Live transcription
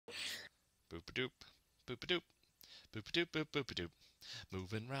Boop-a-doop, boop-a-doop, boop-a-doop, boop-a-doop.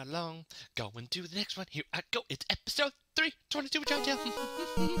 Moving right along, going to the next one. Here I go. It's episode 322 with John Tail.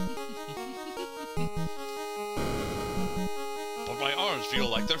 But my arms feel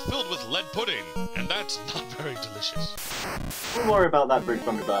like they're filled with lead pudding, and that's not very delicious. Don't worry about that bridge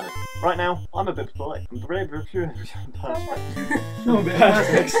when we burn it. Right now, I'm a bit polite. I'm very perspex. No,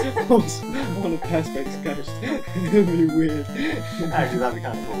 perspex. I want a perspex ghost. It'd be weird. Actually, that'd be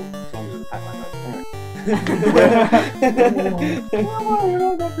kind of cool, as long as it's a pack like that. Anyway.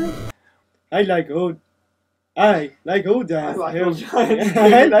 I like old dance. I like old dance.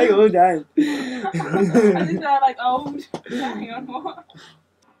 I like old dance. I think I like old. Hang on, what?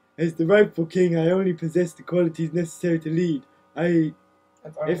 As the rightful king, I only possess the qualities necessary to lead.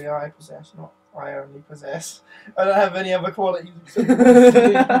 That's only I possess, not I only possess. I don't have any other qualities except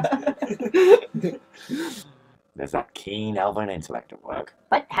There's that keen elven intellect at work.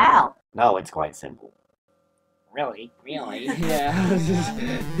 But how? No, it's quite simple. Really? Yeah.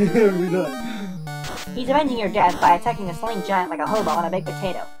 He's avenging your death by attacking a slain giant like a hobo on a baked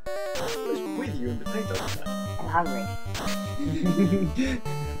potato. What's with you and potatoes? I'm hungry.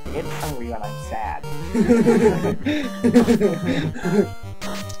 I get hungry when I'm sad.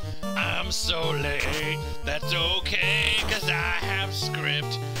 I'm so late. That's okay, cause I have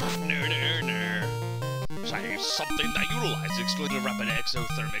script. Say something that utilizes excluding rapid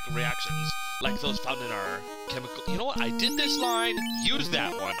exothermic reactions, like those found in our chemical. You know what? I did this line. Use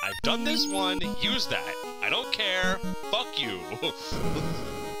that one. I've done this one. Use that. I don't care. Fuck you.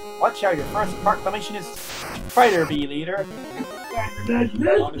 watch out, your first proclamation is fighter bee leader.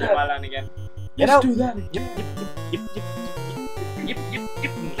 Want to do my line again? Let's do that. Let's do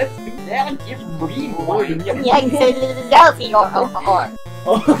that.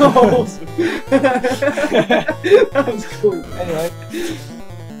 Oh, awesome. That was cool. Anyway.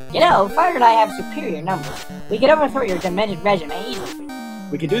 You know, Fire and I have superior numbers. We could overthrow your demented regime easily.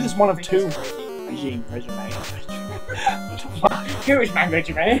 We could do this one of two. Resume. Here's my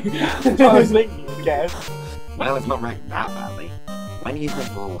resume. I was thinking, guys. Well, it's not ranked that badly. When you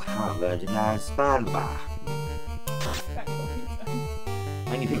people have a Spanbach.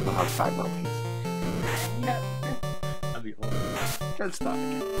 When you people have Spanbach. That'd be horrible. Let's start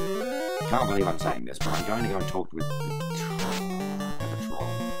again. Can't believe I'm saying this, but I'm going to go and talk with the troll.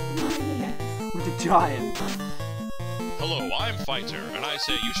 With the giant. Hello, I'm Fighter, and I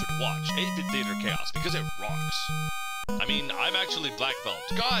say you should watch 8-Bit Theater Chaos because it rocks. I mean, I'm actually Black Belt.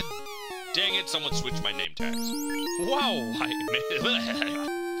 God dang it, someone switched my name tags. Wow,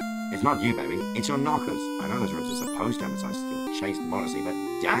 It's not you, baby. It's your knockers. I know those words are supposed to emphasize your chaste modesty, but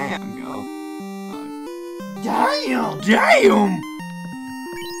damn, girl. Damn!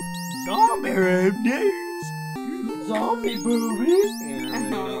 Zombie days! Zombie boobies.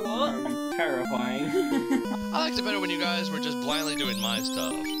 What? Terrifying. I liked it better when you guys were just blindly doing my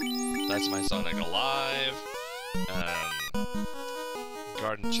stuff. That's my Sonic Alive.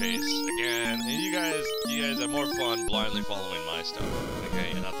 Garden Chase again. And you guys have more fun blindly following my stuff.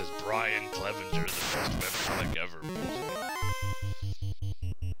 Okay, and not this Brian Clevenger, the best webcomic ever.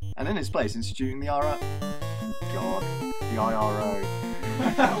 And in its place, instituting the IRO. God, the IRO.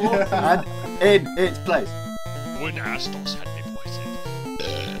 And in its place. When Astos had me poisoned,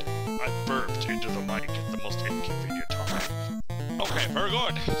 I burped into the mic at the most inconvenient time. Okay, very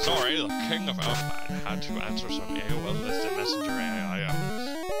good. Sorry, the king of Outland had to answer some AOL listed messenger AI.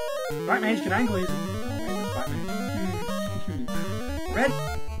 Black Mage can angle his... Red?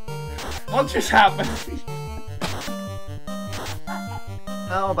 What just happened?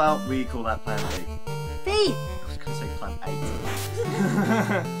 How about we call that plan B? B! I was going to say plan 8.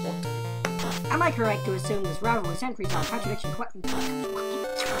 Am I correct to assume this router was entries on contradiction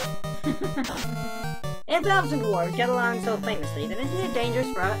If elves and dwarves get along so famously, then isn't it dangerous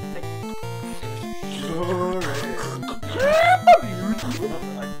for us?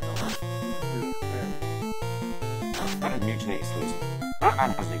 That is mutually exclusive.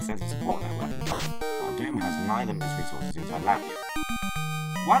 Batman has an extensive support network, while Doom has neither of his resources inside Latvia.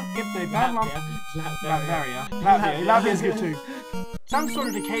 One, if they battle on... Latvia is good too. Some sort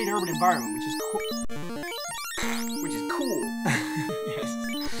of decayed urban environment, which is cool. Yes.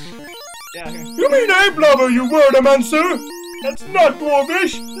 Yeah. You mean ape lover, you wordomancer? That's not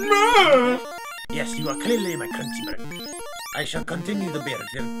dwarvish. Yes, you are clearly my countryman. I shall continue the beer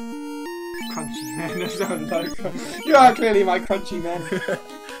till... Crunchy man, that sounds like... You are clearly my crunchy man.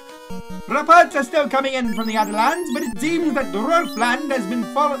 Reports are still coming in from the other lands, but it seems that Dwarfland has been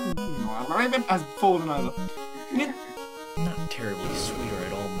fallen over. Not terribly sweet or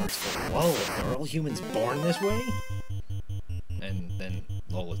at all merciful. Whoa, are all humans born this way? And then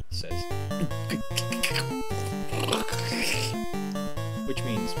all it says. Which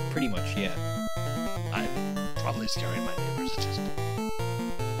means pretty much, yeah. I'm probably scaring my neighbors at this point.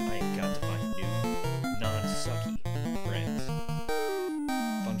 I have got to find new, non-sucky friends.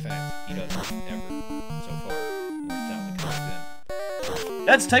 Fun fact, he doesn't ever, so far, more 1,000 comes in.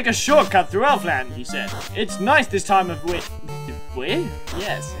 Let's take a shortcut through Elfland, he said. It's nice this time of week.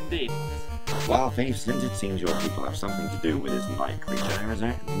 Yes, indeed. Well, since it seems your people have something to do with this night creature, is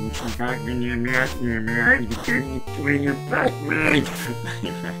it?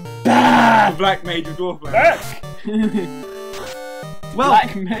 Black Mage of Dwarfland. Well,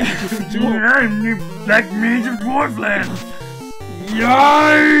 Black Mage of Dwarf. Black Mage of Dwarfland!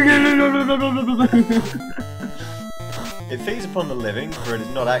 It feeds upon the living, for it is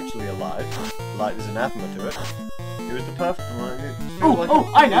not actually alive. Light is anathema to it. It was the perfect one.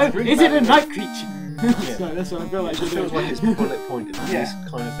 I know! Is it a night creature? Yeah. So that's what I feel like. It feels like it's bullet pointed. Yeah. This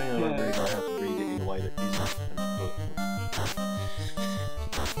kind of thing. I don't Yeah. really know how to read it in a way that isn't bullet pointed.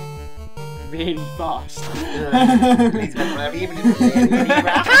 Really fast. Yeah. Might be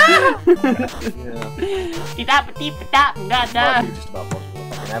just about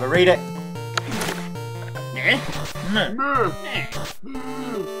possible. I can have a read it.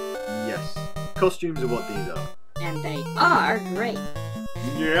 Yes. Costumes are what these are. And they are great.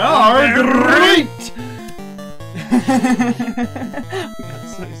 Yeah, great!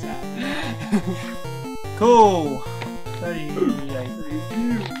 That's so sad. Cool. 38.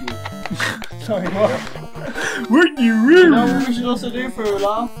 Sorry, what? what you You really? know what we should also do for a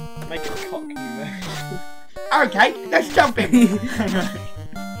laugh? Make a cockney noise. Okay, let's jump in.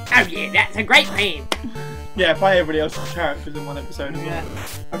 Oh yeah, that's a great plan. Yeah, play everybody else's characters in one episode as well.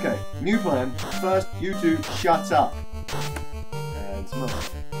 Okay, new plan. First, you two shut up. And smile.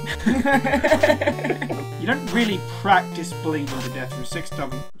 You don't really practice bleeding to death through six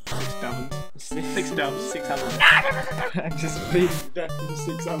doves. I'm just bleeding to death from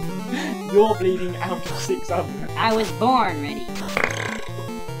 6 ovens. You're bleeding out of 6 ovens. I was born ready.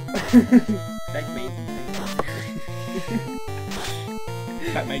 That made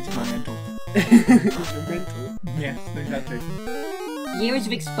That makes my mental. Your mental? Yes, there's that too. Years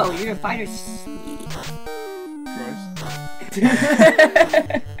of exposure to fighters. Gross.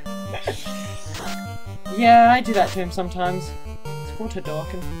 Yeah, I do that to him sometimes. It's called to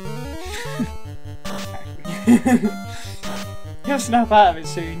darken. He'll snap out of it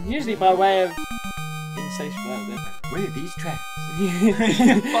soon, usually by way of insatiable. Where are these tracks?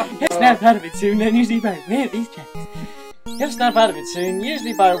 He'll snap out of it soon, and usually by way of these tracks. He'll snap out of it soon,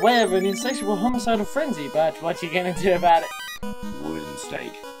 usually by way of an insatiable homicidal frenzy, but what you gonna do about it? Wood and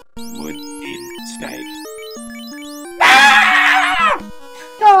steak. Wood in steak.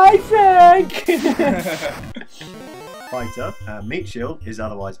 Hi, Frank! Fighter, meat shield is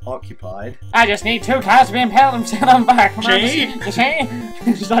otherwise occupied. I just need 2 cows to be impaled and set on fire. Come on, Gee.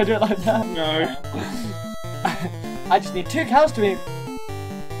 Should I do it like that? No. I just need 2 cows to be...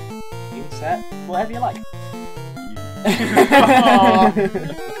 Set, whatever you like.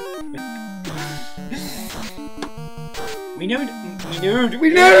 We knew I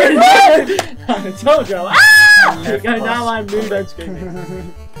told you. Keep going down my mood and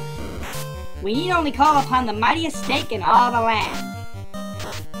screaming. We need only call upon the mightiest snake in all the land.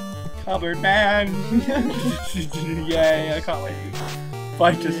 Cupboard man. Yay, I can't wait.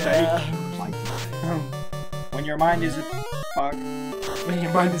 Fight to steak. When your mind is a fuck. When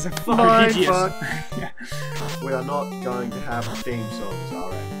your mind is a Fine, Hideous. fuck. We are not going to have theme songs,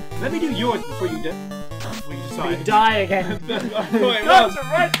 alright? Let me do yours before you decide. We die again. Wait, Got what? to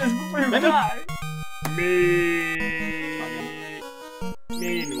write this before we Let me- die.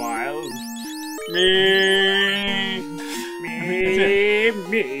 Meanwhile. Meanwhile.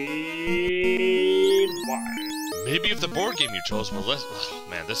 Maybe if the board game you chose was less. Oh,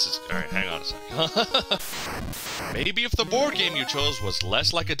 man, this is. Alright, hang on a second. Maybe if the board game you chose was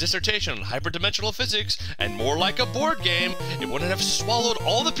less like a dissertation on hyperdimensional physics and more like a board game, it wouldn't have swallowed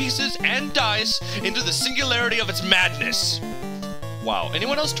all the pieces and dice into the singularity of its madness. Wow,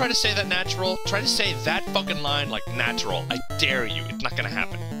 anyone else try to say that natural? Try to say that fucking line like natural. I dare you. It's not gonna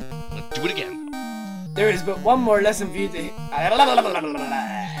happen. Do it again. There is but one more lesson for you to...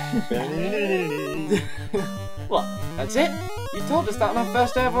 What? That's it? You told us that on our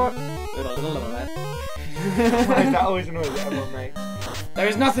first ever... Why is that always a noise that everyone makes? There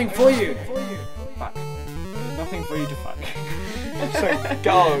is nothing for you! Fuck. There is nothing for you to fuck. So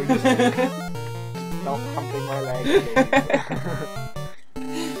go! Stop humping my leg.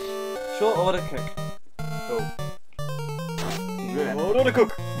 Short order cook. Cool. Order to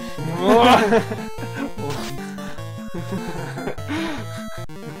cook!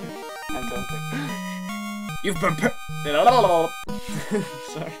 something. You've been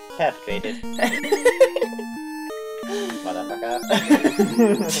Sorry. Perpetrated. Motherfucker.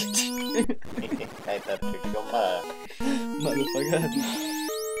 I perpetrated your mother. Motherfucker.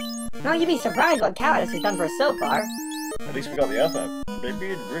 No, you'd be surprised what Cowardice has done for us so far. At least we got the Earth map.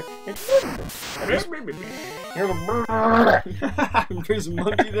 There's a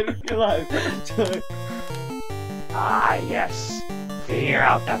monkey that is alive. Ah, yes. Figure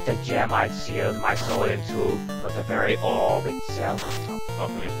out that the gem I sealed my soul into was the very orb itself.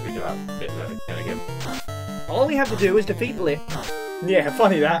 All we have to do is defeat Lit. Yeah,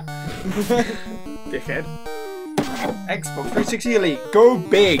 funny that. Dickhead. Xbox 360 Elite, go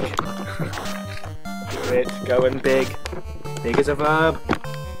big! Do it, going big. Big as a verb.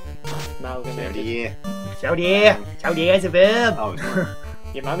 Yeah. So yeah is a verb. Oh, sorry.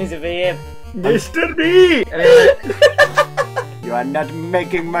 Your mummy's a verb. Mr. B! You are not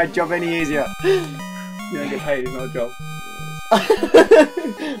making my job any easier. You don't get paid, it's not a job.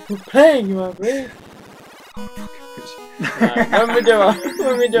 We're paying you, my bro. When we do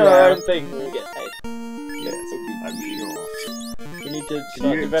our own thing, we get paid. Yes, I'm sure. We need to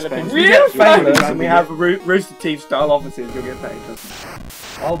start developing expense? real famous famous and we have Rooster Teeth style offices, you'll get paid.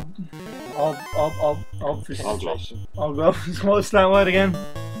 What's that word again? I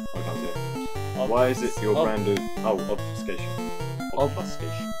can't see it. Why is it your brand of... Oh, obfuscation.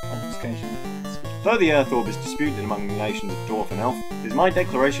 Obfuscation. Though the Earth orb is disputed among the nations of Dwarf and Elf, it is my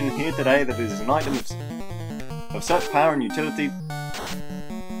declaration here today that it is an item of such power and utility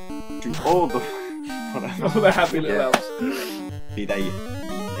to all the... whatever. All the happy little elves. Be they...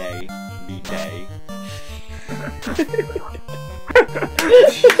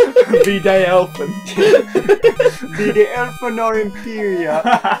 V.2.3 Elfin. Be the Elfin or Imperia.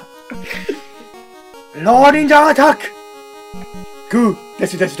 Lord in attack! Go!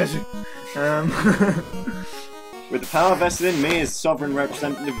 Desu. With the power vested in me as sovereign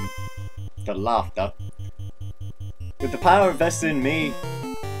representative for laughter. With the power vested in me,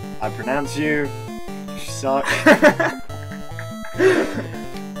 I pronounce you... suck.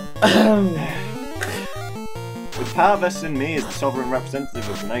 With the power vested in me as the sovereign representative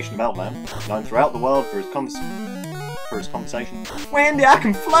of the nation of Outland, known throughout the world for his conversation. Wendy, I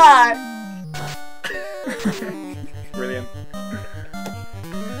can fly! Brilliant.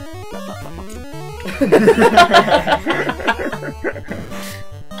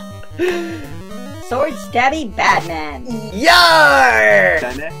 Sword Stabby Batman. Yar!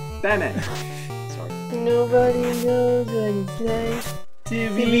 Batman. Sorry. Nobody knows what it's like to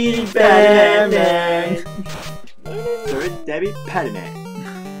be Batman. Sorry, Debbie Batman.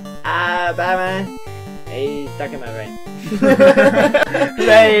 Ah, Batman. Hey, stuck in my brain.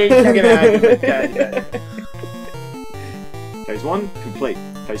 Hey, stuck in my brain. Phase 1, complete.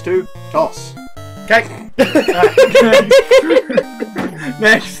 Phase 2, toss. Okay.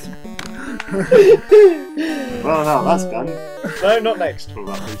 Next. Well, now that's done. No, not next. For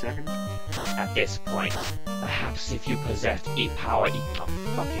about 3 seconds. At this point, perhaps if you possessed power equal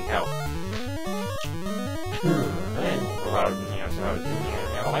fucking hell.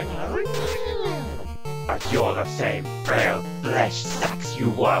 But you're the same frail flesh sacks you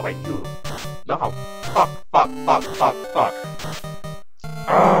were when you... No, fuck.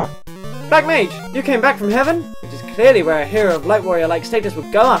 Black Mage, you came back from heaven, which is clearly where a hero of Light Warrior-like status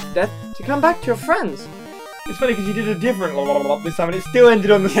would go after death, to come back to your friends. It's funny because you did a different this time and it still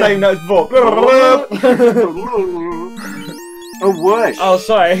ended on the same note as before. Oh, wish. Oh,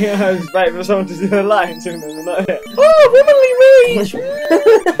 sorry, I was waiting for someone to do the lines and they're not here. Oh, womanly rage!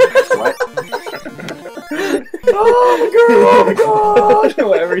 What? Oh my god!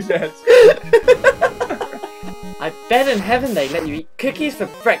 Whatever he says. I bet in heaven they let you eat cookies for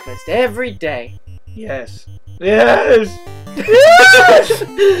breakfast every day. Yes. Yes! Yes!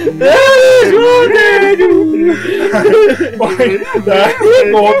 That is what they do! That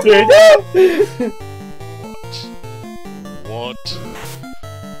is what they do! What?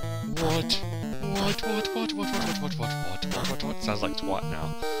 Sounds like twat now.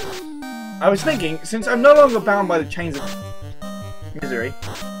 I was thinking, since I'm no longer bound by the chains of misery.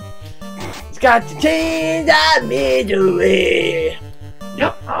 It's got the chains of misery!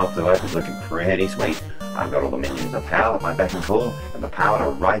 Yep, afterlife is looking pretty sweet. I've got all the minions of power at my beck and call, and the power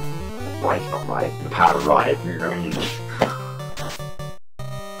to write. Wait, not write. The power to write.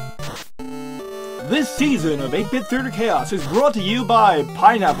 This season of 8-Bit Theater Chaos is brought to you by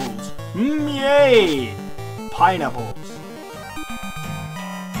Pineapples. Yay! Pineapples.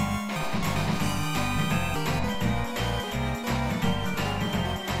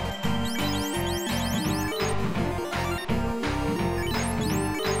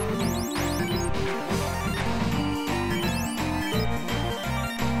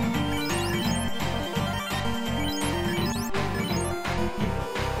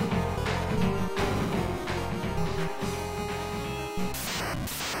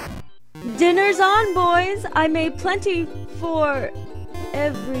 Dinner's on, boys. I made plenty for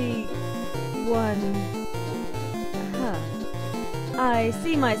everyone. I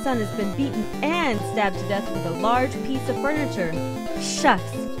see my son has been beaten and stabbed to death with a large piece of furniture. Shucks.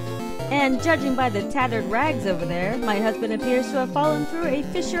 And judging by the tattered rags over there, my husband appears to have fallen through a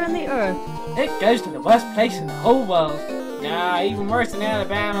fissure in the earth. It goes to the worst place in the whole world. Nah, even worse than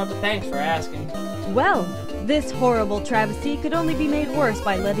Alabama, but thanks for asking. Well, this horrible travesty could only be made worse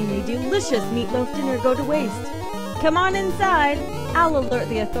by letting a delicious meatloaf dinner go to waste. Come on inside. I'll alert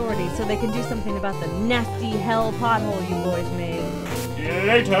the authorities so they can do something about the nasty hell pothole you boys made. See you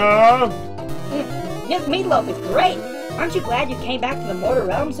later! This meatloaf is great! Aren't you glad you came back to the mortar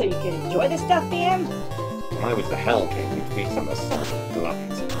realm so you could enjoy this stuff, DM? When I was the Hell King, we'd feed some of the salt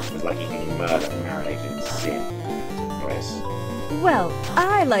gluttons. It was like eating murder marinated in sin. Yes. Well,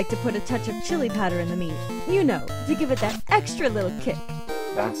 I like to put a touch of chili powder in the meat. You know, to give it that extra little kick.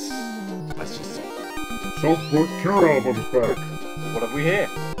 Let's just say. So put Cure albums back. What have we here?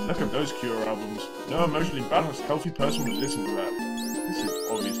 Look at those Cure albums. No emotionally balanced, healthy person would listen to that. This is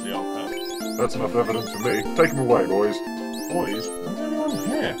obviously our path. That's enough evidence for me. Take them away, boys. Boys? What's anyone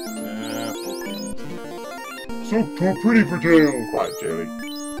here? So pretty for jail. Quiet, Jelly.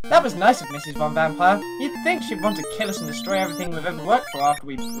 That was nice of Mrs. Von Vampire. You'd think she'd want to kill us and destroy everything we've ever worked for after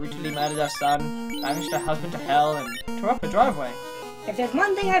we brutally murdered our son, banished her husband to hell, and tore up her driveway. If there's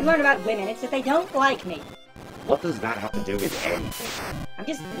one thing I've learned about women, it's that they don't like me. What does that have to do with anything? I'm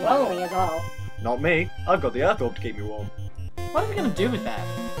just lonely is all. Not me. I've got the Earth Orb to keep me warm. What are we going to do with that?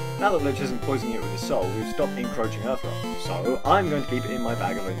 Now that Lich isn't poisoning it with his soul, we've stopped encroaching Earthrock. So I'm going to keep it in my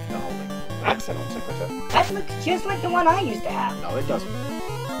bag of infinite holding. That's an secretary. That looks just like the one I used to have. No, it doesn't.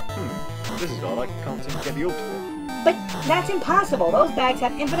 This is odd. I can't seem to get the orb to fit. But that's impossible. Those bags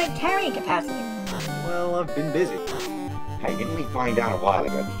have infinite carrying capacity. Well, I've been busy. Hey, didn't we find out a while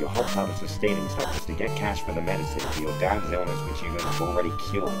ago that your whole purpose for stealing stuff was to get cash for the medicine for your dad's illness, which you have already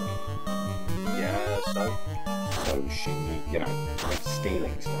cured? Yeah, so? So she, went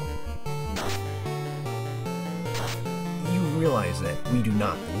stealing stuff. You realize that we do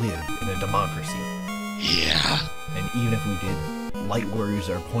not live in a democracy. Yeah? And even if we did, Light Warriors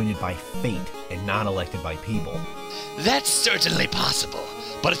are appointed by fate and not elected by people. That's certainly possible,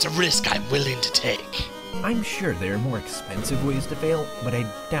 but it's a risk I'm willing to take. I'm sure there are more expensive ways to fail, but I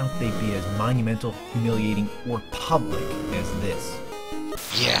doubt they'd be as monumental, humiliating, or public as this.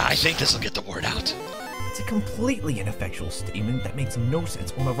 Yeah, I think this'll get the word out. It's a completely ineffectual statement that makes no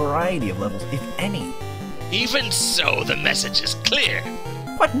sense on a variety of levels, if any. Even so, the message is clear.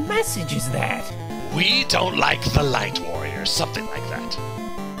 What message is that? We don't like the Light Warriors, something like that.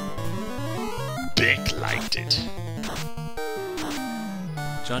 Bick liked it.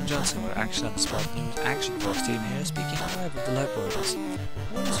 John Johnson with Action on the Spot News Action Force team here, speaking live with the Light Warriors.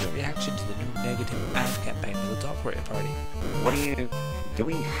 What is your reaction to the new negative ad campaign for the Dark Warrior Party? Do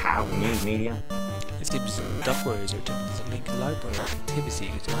we have news media? It seems Dark Warriors are attempting to link Light Warrior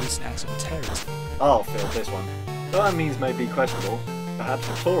activity to recent acts of terrorism. I'll fill this one. Though our means may be questionable, perhaps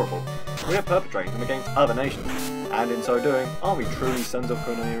deplorable, we are perpetrating them against other nations. And in so doing, are we truly sons of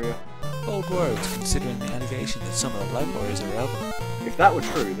Cornelia? Bold words, considering the allegation that some of the Light Warriors are elven. If that were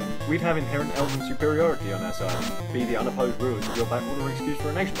true, then we'd have inherent elven superiority on our side, and be the unopposed rulers of your backwater excuse for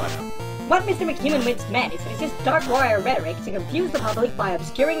a nation by now. What Mr. McHuman-Witz meant is that it's just Dark Warrior rhetoric to confuse the public by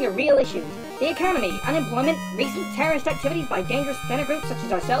obscuring the real issues. The economy, unemployment, recent terrorist activities by dangerous center groups such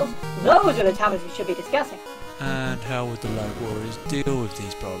as ourselves, those are the topics we should be discussing. And how would the Light Warriors deal with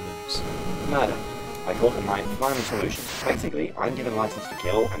these problems? Murder. I call it my final solution. Basically, I'm given license to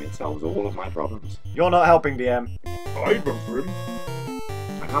kill, and it solves all of my problems. You're not helping, DM. I vote for him.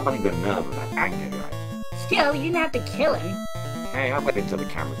 I can't believe the nerve of that anger guy. Still, you didn't have to kill him. Hey, I went until the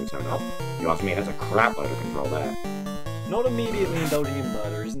cameras were turned off. You ask me, there's a crap load of control there. Not immediately indulging in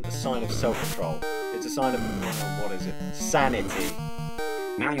murder isn't a sign of self-control. It's a sign of, what is it? Sanity.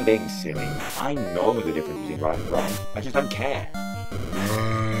 Now you're being silly. I know the difference between right and wrong. I just don't care.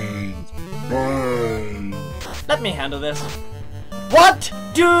 Let me handle this. What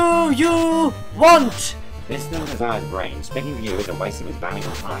do you want? This thing desires brain. Speaking to you is a waste of his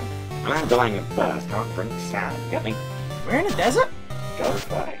valuable time. And I'm dying of thirst. Can't drink sand. Get me? We're in a desert? Go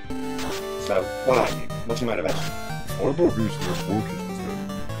play. So, what are you? What's your motivation? I'm obviously a focused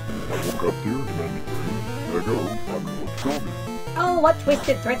then. I woke up here, demanded brain. There I go. I'm going to call me. Oh, what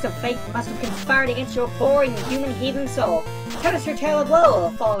twisted threats of fate must have conspired against your poor inhuman heathen soul. Tell us your tale of woe,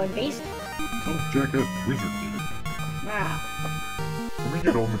 fallen beast. Some jackass wizard did it. Ah. Can we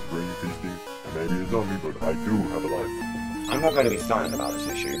get on with brain feasting? Maybe it's on me, but I do have a life. I'm not going to be silent about this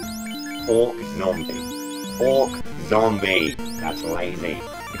issue. Or ignore me. Orc zombie. That's lazy.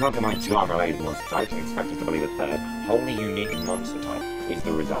 You can't combine two unrelated monster types and expect us to believe a third, wholly unique monster type is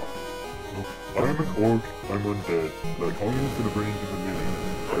the result. I'm an orc, I'm undead, like hungry for the brains of a living.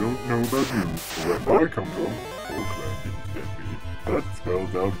 I don't know about you, but where I come from, Orcland didn't get me. That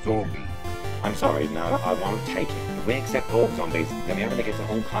spells out zombie. I'm sorry, no, I won't take it. If we accept orc zombies, then we only get to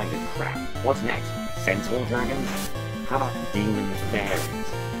all kinds of crap. What's next? Centaur dragons? How about demon fairies?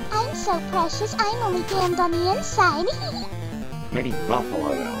 I'm so precious, I'm only damned on the inside. Maybe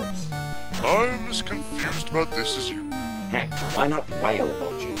buffalo elves? I'm as confused about this as you. Heck, why not whale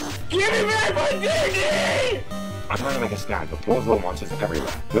vultures? Give me back my dignity! I'm trying to make a stand, but plausible monsters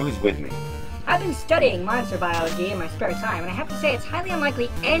everywhere. Who's with me? I've been studying monster biology in my spare time, and I have to say it's highly unlikely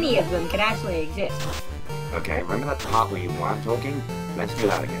any of them can actually exist. Okay, remember that part where you weren't talking? Let's do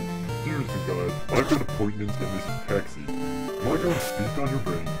that again. Seriously guys, I've got appointments in this taxi. Am I going to speak on your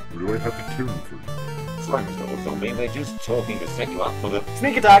brain, or do I have to kill you first? Sorry, Mr. Orc Zombie, we're just talking to set you up for the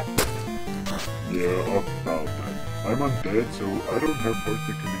Sneak attack! Yeah, about that. I'm undead, so I don't have parts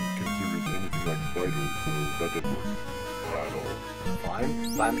that can be considered anything like vital, so that didn't work at all. Fine,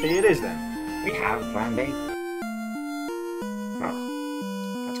 plan B it is then. We have plan B? Oh,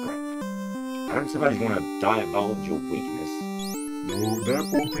 that's great. I don't suppose you want to divulge your weakness. No, that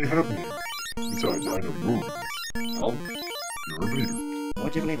won't be happening. Besides, I know your weakness. Oh? You're a bleeder. Why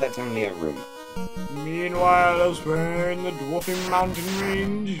do you believe that's only a rumor? Meanwhile, elsewhere in the Dwarfing Mountain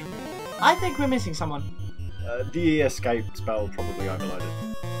Range, I think we're missing someone. The escape spell probably overloaded.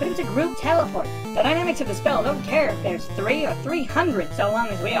 But it's a group teleport. The dynamics of the spell don't care if there's 3 or 300, so long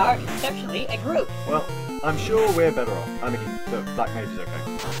as we are conceptually a group. Well, I'm sure we're better off. I mean, the Black Mage is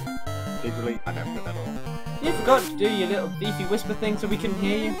okay. Secretly, I know we're better off. You forgot to do your little thiefy whisper thing so we can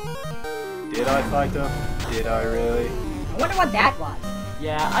hear you. Did I, fighter? Did I really? I wonder what that was.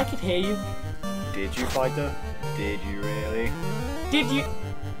 Yeah, I could hear you. Did you, fighter? Did you really? Did you?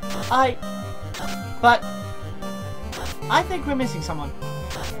 But I think we're missing someone.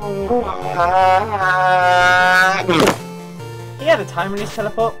 He had a time release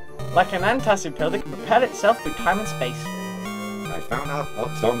teleport, like an antacid pill that can propel itself through time and space. I found out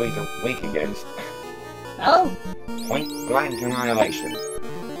what zombies are weak against. Oh? Point blank annihilation.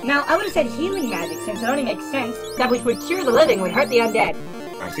 Now, I would have said healing magic, since it only makes sense that which would cure the living would hurt the undead.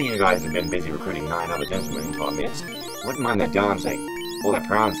 I see you guys have been busy recruiting 9 other gentlemen into our midst. Wouldn't mind their dancing, or their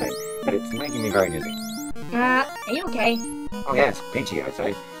prancing, but it's making me very dizzy. Are you okay? Oh yes, peachy, I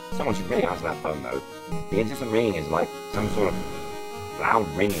say. Someone should really answer that phone though. The incessant ringing is like some sort of loud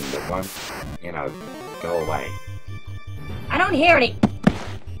ringing that won't, you know, go away. I don't hear any.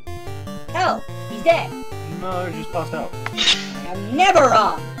 Oh, he's dead. No, just passed out. I'm never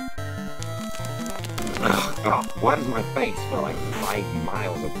wrong. Oh, why does my face feel like 5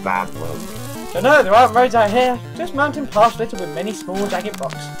 miles of bad road? So no, there aren't roads out here, just mountain paths littered with many small jagged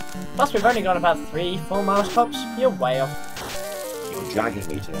rocks. Plus we've only gone about 3-4 miles tops. You're way off. You're dragging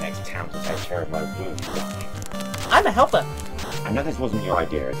me to the next town to take care of my wounds, aren't you? I'm a helper. I know this wasn't your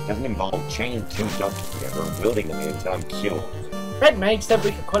idea. It doesn't involve chaining 2 doctors together and wielding them until I'm killed. Red Mage said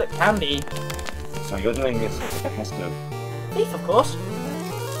we could call it Plan B. So you're doing this at the behest of... Beef, of course.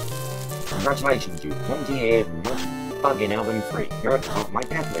 Congratulations, you pointy-eared, much-bugging elven freak. You're at the top of my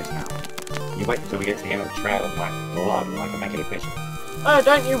death list now. You wait until we get to the end of the trail of my blood and I can make it efficient. Oh,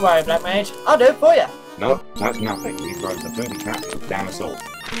 don't you worry, Black Mage. I'll do it for you. Nope, that's nothing. These roads are booby trapped with damn assault.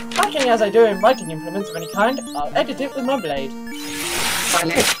 Acting as I do in writing implements of any kind, I'll edit it with my blade. My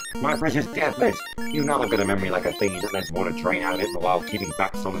list! My precious death list! You know I've got a memory like a thing that lets water drain out of it while keeping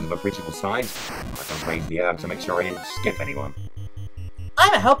back solids of appreciable size. I can raise the herb to make sure I didn't skip anyone.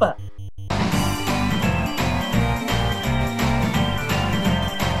 I'm a helper.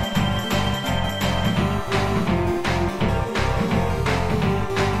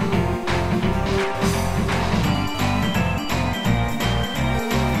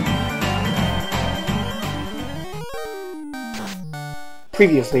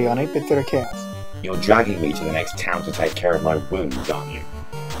 Previously on 8-Bit Chaos. You're dragging me to the next town to take care of my wounds, aren't you?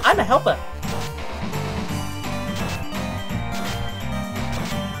 I'm a helper.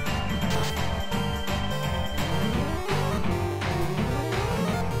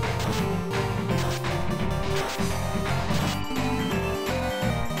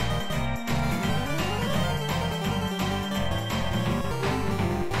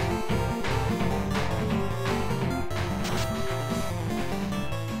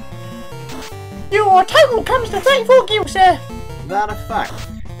 Your total comes to 34 gil, sir. That a fact?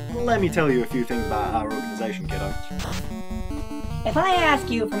 Let me tell you a few things about our organization, kiddo. If I ask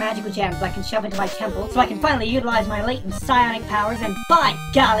you for magical gems I can shove into my temple so I can finally utilize my latent psionic powers, and by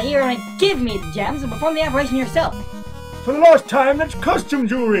golly, you're gonna give me the gems and perform the operation yourself. For the last time, that's custom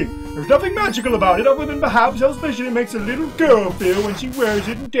jewelry. There's nothing magical about it other than perhaps how special it makes a little girl feel when she wears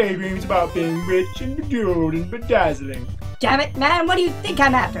it and daydreams about being rich and bejeweled and bedazzling. Damn it, man, what do you think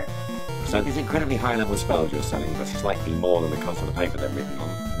I'm after? So these incredibly high-level spells you're selling, but slightly more than the cost of the paper they're written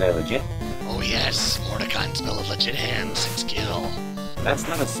on, they're legit? Oh yes, Mordecai can spell a legit hands and skill. That's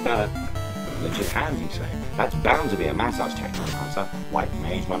not a spell of legit hands, you say? That's bound to be a massage technique answer. White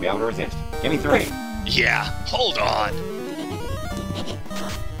mage might be able to resist. Give me 3. Yeah, hold on.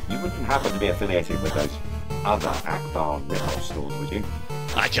 You wouldn't happen to be affiliated with those other Akbar rip-off stores, would you?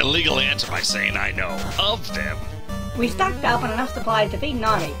 I can legally answer by saying I know of them. We stocked up on enough supplies to feed an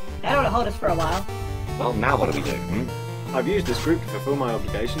army. That ought to hold us for a while. Well, now what do we do, I've used this group to fulfill my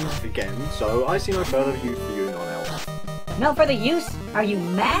obligations again, so I see no further use for you, none else. No further use? Are you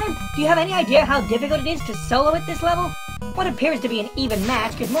mad? Do you have any idea how difficult it is to solo at this level? What appears to be an even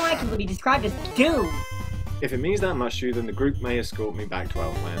match could more accurately be described as doom. If it means that much to you, then the group may escort me back to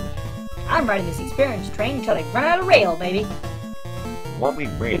Elfland. I'm riding this experience train until they run out of rail, baby. What we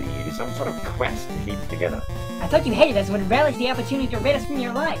really need is some sort of quest to keep together. I thought you hated us and would relish the opportunity to rid us from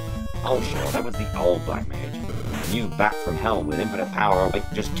your life. Oh sure, that was the old Black Mage. You back from hell with infinite power. Wait,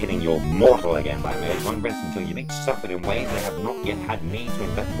 just kidding, you're mortal again, Black Mage. Won't rest until you've each suffered in ways they have not yet had me to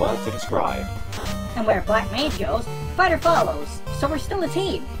invent words to describe. And where Black Mage goes, Fighter follows. So we're still a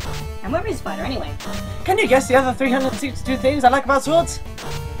team. And where is Fighter anyway? Can you guess the other 362 things I like about swords?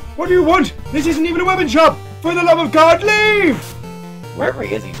 What do you want? This isn't even a weapon shop! For the love of God, leave! Wherever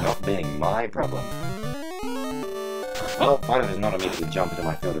he is, he's not being my problem. Well, Fighter does not immediately jump into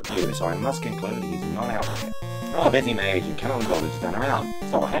my field of view, so I must conclude he's not out there. Oh, busy mage, you cannot bother to turn around,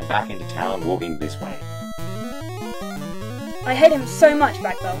 so I'll head back into town walking this way. I hate him so much,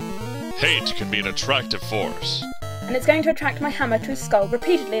 Blackbelt, Hate can be an attractive force. and it's going to attract my hammer to his skull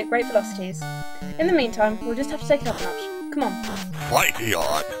repeatedly at great velocities. In the meantime, we'll just have to take it up a notch. Come on.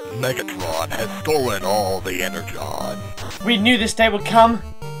 Brighteon, Megatron has stolen all the Energon. We knew this day would come.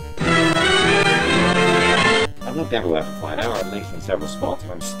 I've looked everywhere for Fighter, or at least in several spots,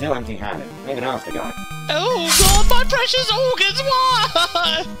 and I'm still empty-handed. I even asked the guy. Oh god, my precious organs,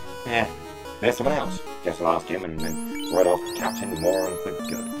 what? Eh, there's someone else. Guess I'll ask him and then ride off Captain Moron for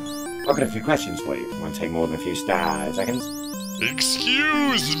good. I've got a few questions for you. Won't take more than a few seconds.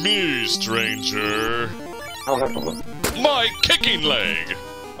 Excuse me, stranger. Oh, no problem. My kicking leg!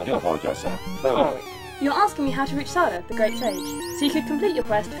 I do apologise, sir. Where are we? You're asking me how to reach Sada, the Great Sage, so you could complete your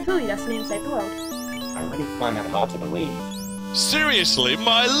quest, fulfill your destiny, and save the world. I really find that hard to believe. Seriously,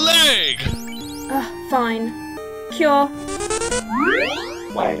 my leg! Fine. Cure.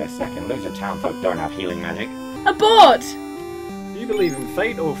 Wait a second, loser townfolk don't have healing magic. Abort! Do you believe in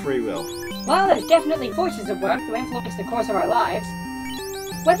fate or free will? Well, there's definitely forces at work to influence the course of our lives.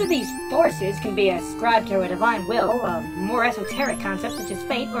 Whether these forces can be ascribed to a divine will, a more esoteric concept such as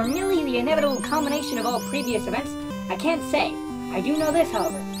fate, or merely the inevitable combination of all previous events, I can't say. I do know this,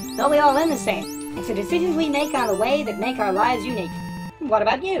 however, though we all end the same. It's the decisions we make on the way that make our lives unique. What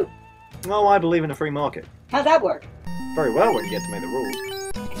about you? Oh, I believe in a free market. How's that work? Very well when you get to make the rules.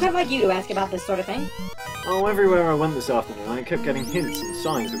 It's not like you to ask about this sort of thing. Oh, everywhere I went this afternoon, I kept getting hints and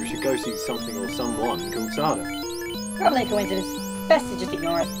signs that we should go see something or someone called Sada. Probably a coincidence. Best to just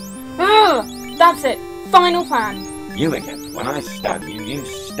ignore it. That's it. Final plan. You again. When I stab you, you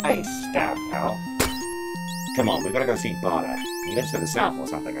stay stabbed, pal. Come on, we've got to go see Barda. He lives to the south or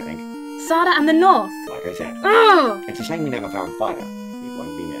something, I think. Sada and the North. Like I said. Ugh! It's a shame we never found Fighter. He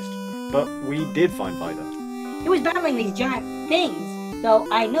won't be missed. But we did find Fighter. He was battling these giant things, though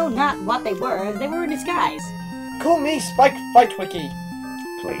I know not what they were, as they were in disguise. Call me Spike Fightwiki.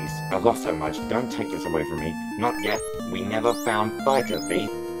 Please, I've lost so much. Don't take this away from me. Not yet. We never found Fighter, V.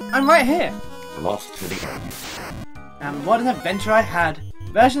 I'm right here. Lost to the ages. And what an adventure I had.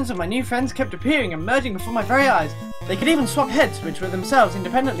 Versions of my new friends kept appearing and merging before my very eyes. They could even swap heads, which were themselves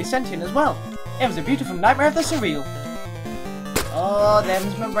independently sentient as well. It was a beautiful nightmare of the surreal. Oh,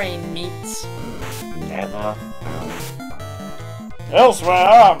 them's my brain meats. Never found.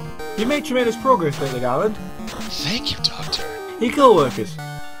 Elsewhere. You made tremendous progress lately, Garland. Thank you, Doctor. Hey, co-workers.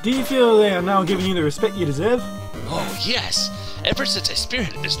 Do you feel they are now giving you the respect you deserve? Oh, yes. Ever since I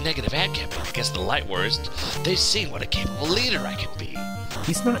spearheaded this negative ad campaign against the Light Wars, they've seen what a capable leader I can be.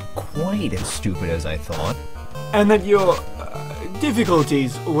 He's not quite as stupid as I thought. And that your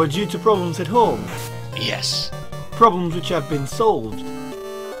difficulties were due to problems at home? Yes. Problems which have been solved.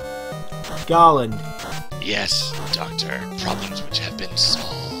 Garland. Yes, Doctor. Problems which have been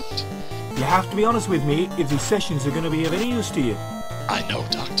solved. You have to be honest with me if these sessions are going to be of any use to you. I know,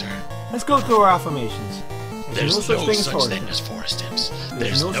 Doctor. Let's go through our affirmations. There's no such thing as forest imps.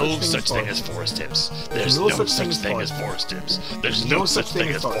 There's no such thing as forest imps. There's no such thing as forest imps. There's no such thing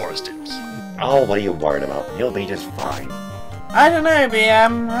as forest imps. Oh, what are you worried about? He'll be just fine. I don't know,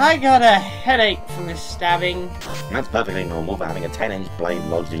 BM. I got a headache from this stabbing. That's perfectly normal for having a 10-inch blade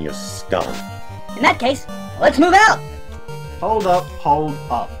lodged in your skull. In that case, let's move out! Hold up, hold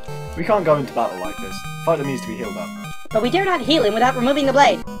up. We can't go into battle like this. Fighter needs to be healed up. But we dare not heal him without removing the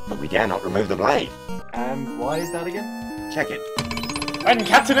blade. But we dare not remove the blade. And why is that again? Check it. When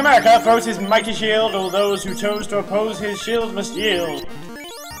Captain America throws his mighty shield, all those who chose to oppose his shield must yield.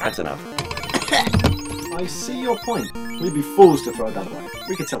 That's enough. I see your point. We'd be fools to throw that away.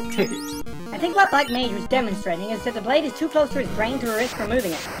 We could sell tickets. I think what Black Mage was demonstrating is that the blade is too close to his brain to risk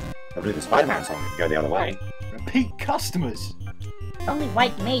removing it. I'll do the Spider-Man song if you go the other way. Repeat customers. If only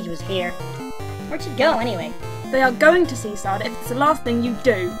White Mage was here. Where'd she go, anyway? They are going to Seaside if it's the last thing you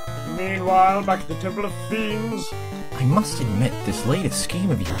do. Meanwhile, back at the Temple of Fiends. I must admit, this latest scheme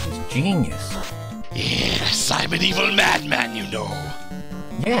of yours is genius. Yes, I'm an evil madman, you know.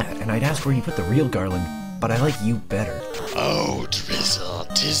 Yeah, and I'd ask where you put the real garland, but I like you better. Oh, Drizzle,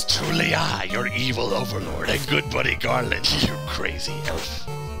 'tis truly I, your evil overlord, and good buddy Garland, you crazy elf.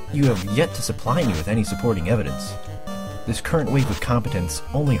 You have yet to supply me with any supporting evidence. This current wave of competence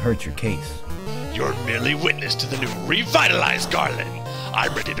only hurts your case. You're merely witness to the new revitalized Garland.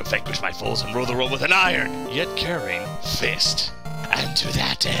 I'm ready to vanquish my foes and rule the world with an iron, yet caring, fist. And to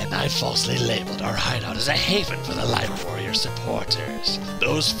that end, I falsely labeled our hideout as a haven for the Light Warrior supporters.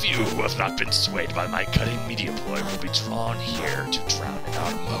 Those few who have not been swayed by my cutting media ploy will be drawn here to drown in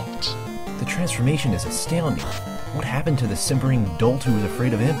our moat. The transformation is astounding. What happened to the simpering dolt who was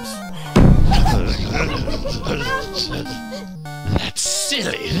afraid of imps? That's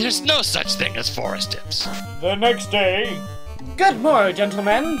silly. There's no such thing as forest imps. The next day. Good morrow,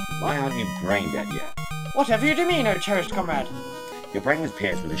 gentlemen. Why aren't you brain dead yet? Whatever you demean, O cherished comrade. Your brain was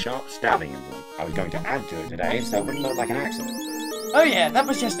pierced with a sharp stabbing implant. I was going to add to it today, so it wouldn't look like an accident. Oh yeah, that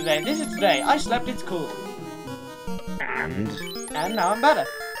was yesterday. This is today. I slept, it's cool. And now I'm better.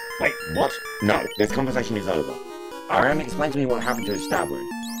 Wait, what? No, this conversation is over. RM, explain to me what happened to his stab wound.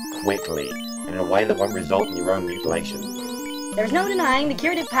 Quickly, and in a way that won't result in your own mutilation. There's no denying the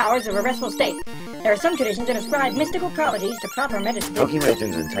curative powers of a restful state. There are some traditions that ascribe mystical properties to proper medicine. Talking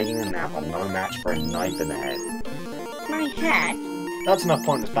religions and taking a nap are no match for a knife in the head. My hat? That's enough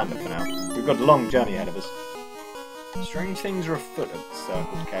pointless banter for now. We've got a long journey ahead of us. Strange things are afoot at the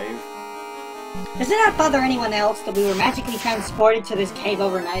Circled Cave. Does it not bother anyone else that we were magically transported to this cave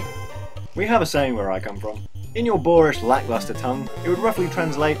overnight? We have a saying where I come from. In your boorish, lackluster tongue, it would roughly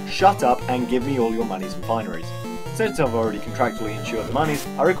translate, shut up and give me all your monies and fineries. Since I've already contractually insured the monies,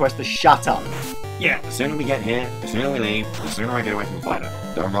 I request to shut up. Yeah, the sooner we get here, the sooner we leave, the sooner I get away from the fighter.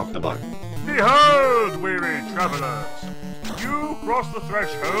 Don't rock the boat. Behold, weary travellers! You cross the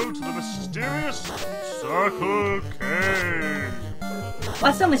threshold to the mysterious Circle Cave.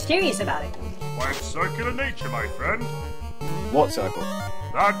 What's so mysterious about it? Why, it's circular nature, my friend. What circle?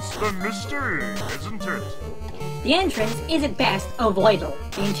 That's the mystery, isn't it? The entrance is at best ovoidal.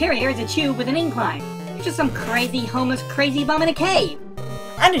 The interior is a tube with an incline. You're just some crazy, homeless, crazy bum in a cave.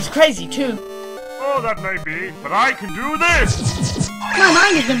 And he's crazy too. Oh, that may be, but I can do this! My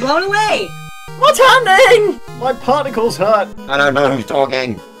mind has been blown away! What's happening? My particles hurt! I don't know who's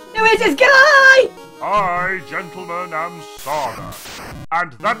talking. Who is this guy? I, gentlemen, am Sada,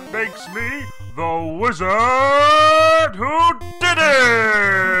 and that makes me the wizard who did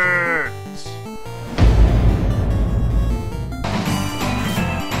it!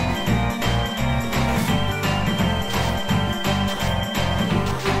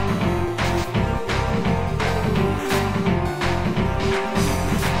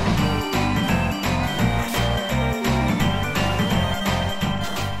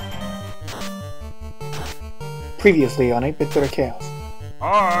 Previously on 8-Bit Chaos.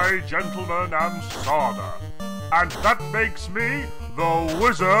 I, gentlemen, am Sada, and that makes me the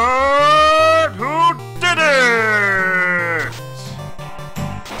wizard who did it!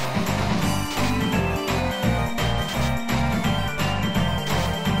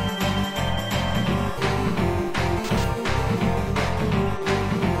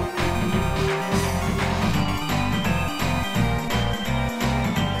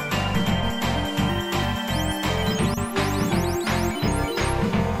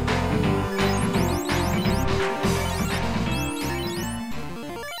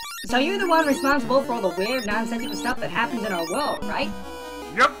 So you're the one responsible for all the weird, nonsensical stuff that happens in our world, right?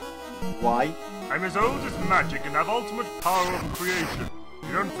 Yep. Why? I'm as old as magic and have ultimate power of creation.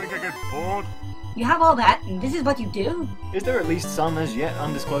 You don't think I get bored? You have all that, and this is what you do? Is there at least some as yet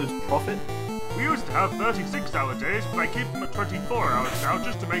undisclosed profit? We used to have 36-hour days, but I keep them at 24 hours now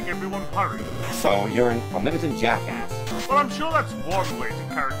just to make everyone hurry. So you're an omnipotent jackass. Well, I'm sure that's one way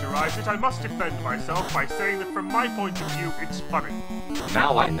to characterize it. I must defend myself by saying that from my point of view, it's funny.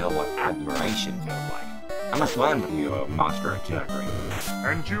 Now I know what admiration feels like. I must learn from you, master of jerkery.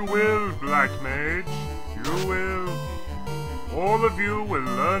 And you will, Black Mage. You will. All of you will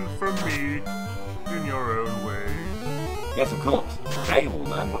learn from me in your own way. Yes, of course. They will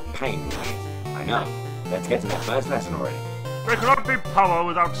learn what pain really is. I know. Let's get to that first lesson already. There cannot be power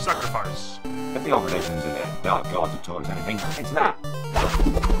without sacrifice. If the operations and their dark gods have taught us anything, it's that.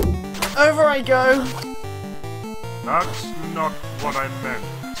 Over I go! That's not what I meant.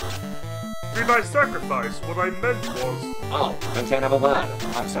 See, by sacrifice, what I meant was... Oh, don't say another word.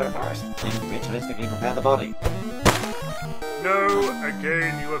 I'm so embarrassed. Didn't ritualistically prepare the body. No,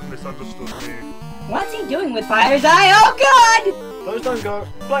 again, you have misunderstood me. What's he doing with Fire's Eye? Oh god! Those don't go.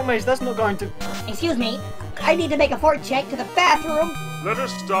 Black Mage, that's not going to... Excuse me, I need to make a fort check to the bathroom. Let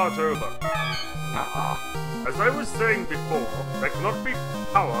us start over. As I was saying before, there cannot be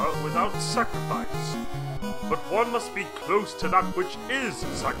power without sacrifice. But one must be close to that which is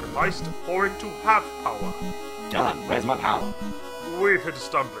sacrificed for it to have power. Done. Where's my power? We've hit a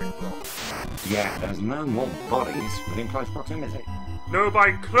stumbling block. Yeah, there's no more bodies within close proximity. No,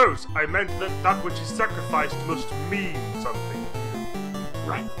 by close, I meant that that which is sacrificed must mean something.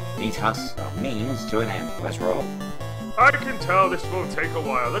 Right. These husks are means to an end. Let's roll. I can tell this will take a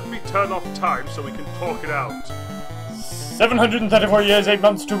while. Let me turn off time so we can talk it out. 734 years, 8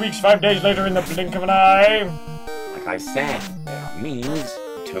 months, 2 weeks, 5 days later in the blink of an eye. Like I said, they are means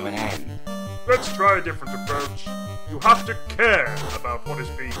to an end. Let's try a different approach. You have to care about what is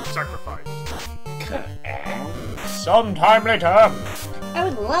being sacrificed. Sometime later. I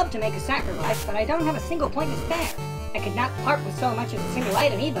would love to make a sacrifice, but I don't have a single point to spare. I could not part with so much as a single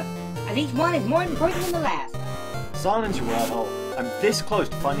item either, as each one is more important than the last. Silence your word hole. I'm this close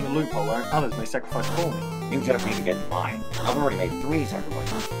to finding a loophole where others may sacrifice for me. You just need to get in line. I've already made 3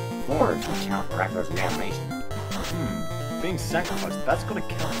 sacrifices. 4 if you count miraculous reanimation. Being sacrificed, that's gotta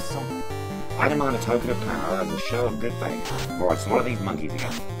count as something. I demand a token of power as a show of good faith, or I slaughter these monkeys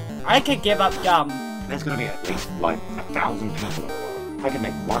again. I could give up gum. There's gonna be at least, like, 1,000 people in the world. I could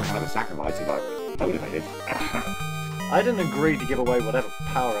make one hell of a sacrifice if I was motivated. I didn't agree to give away whatever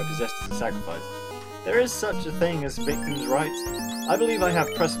power I possessed as a sacrifice. There is such a thing as victims' rights. I believe I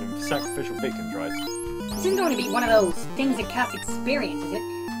have precedent for sacrificial victims' rights. This isn't going to be one of those things that cast experience, is it?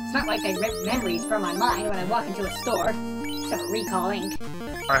 It's not like I rip memories from my mind when I walk into a store. Except for recall ink.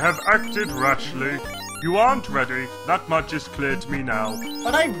 I have acted rashly. You aren't ready. That much is clear to me now.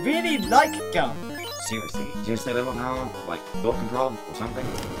 But I really like gum. Seriously, just a little power, like thought control or something?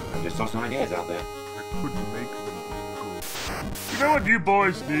 I'm just tossing ideas out there. I couldn't make them good. You know what you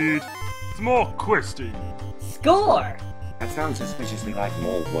boys need? It's more questing. Score! That sounds suspiciously like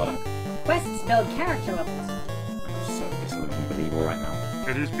more work. Quests build character levels. I'm so disillusioned with evil right now.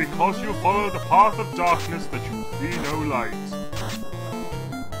 It is because you follow the path of darkness that you see no light.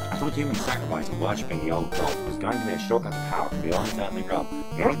 I thought human sacrifice and worshipping the old god was going to be a shortcut to power from beyond the earthly realm.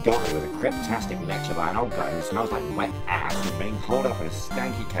 You only got me with a cryptastic lecture by an old guy who smells like wet ass and being holed up in a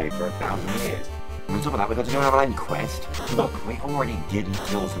stanky cave for 1,000 years. And on top of that, we got to do another end quest. Look, we already didn't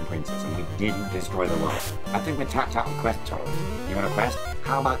kill some princes and we didn't destroy the world. I think we're tapped out on quest tolerance. You want a quest?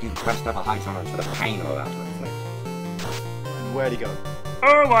 How about you quest up a high tolerance for the pain I'm about to inflict? Where'd he go?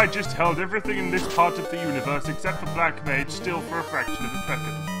 Oh, I just held everything in this part of the universe except for Black Mage still for a fraction of a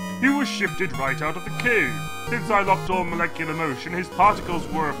second. He was shifted right out of the cave. Since I locked all molecular motion, his particles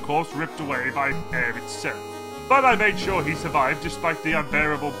were of course ripped away by air itself. But I made sure he survived despite the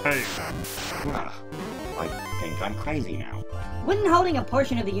unbearable pain. I think I'm crazy now. Wouldn't holding a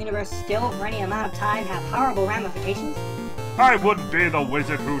portion of the universe still for any amount of time have horrible ramifications? I wouldn't be the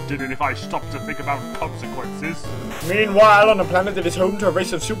wizard who did it if I stopped to think about consequences. Meanwhile, on a planet that is home to a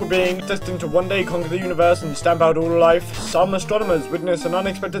race of super beings destined to one day conquer the universe and stamp out all life, some astronomers witness an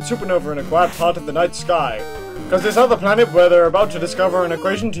unexpected supernova in a quiet part of the night sky. Because this other planet, where they're about to discover an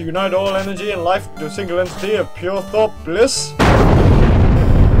equation to unite all energy and life into a single entity of pure thought bliss?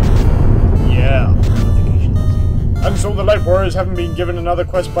 Yeah. And so the Light Warriors, having been given another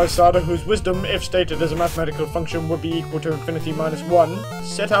quest by Sada, whose wisdom, if stated as a mathematical function, would be equal to infinity minus 1,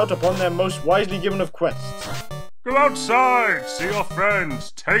 set out upon their most wisely given of quests. Go outside, see your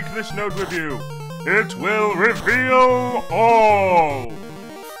friends, take this note with you. It will reveal all!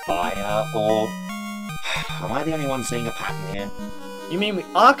 Fire orb. Am I the only one seeing a pattern here? You mean we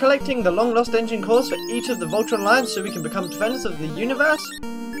are collecting the long-lost engine cores for each of the Voltron lines so we can become defenders of the universe?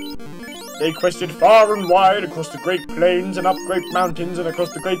 They quested far and wide across the Great Plains and up Great Mountains and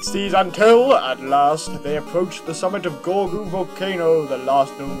across the Great Seas until, at last, they approached the summit of Gorgu Volcano, the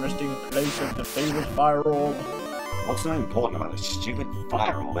last known resting place of the fabled fire orb. What's so important about a stupid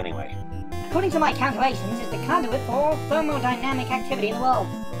fire orb, anyway? According to my calculations, it's the conduit for all thermodynamic activity in the world.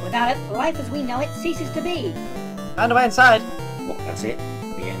 Without it, life as we know it ceases to be. Found a way inside. What, that's it?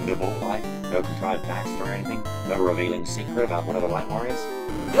 The end of all life? No contrived backstory or anything? No revealing secret about one of the Light Warriors?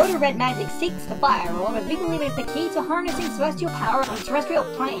 Yoda Red Magic seeks the fire orb as we believe it's the key to harnessing celestial power on the terrestrial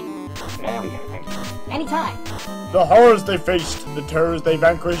plane. There we go, thank you. Anytime. The horrors they faced, the terrors they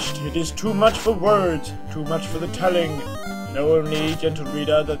vanquished, it is too much for words, too much for the telling. Know only, gentle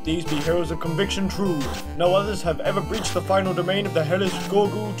reader, that these be heroes of conviction true. No others have ever breached the final domain of the hellish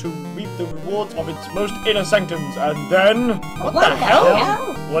Gorgu to reap the rewards of its most inner sanctums, and then... What the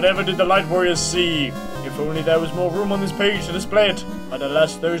hell? Whatever did the Light Warriors see? If only there was more room on this page to display it, but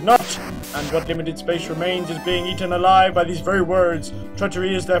alas there is not, and what limited space remains is being eaten alive by these very words.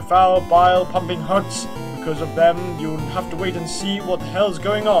 Treachery is their foul, bile-pumping hearts. Because of them, you'll have to wait and see what the hell's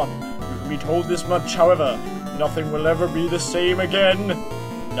going on. You can be told this much, however. Nothing will ever be the same again.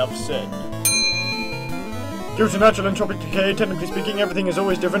 Enough said. Due to natural entropic decay, technically speaking, everything is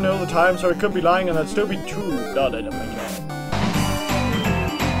always different all the time, so it could be lying and that'd still be true. God, I don't like that.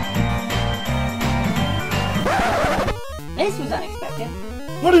 This was unexpected.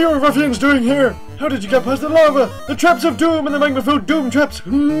 What are you ruffians doing here? How did you get past the lava? The traps of doom and the magma-filled doom traps?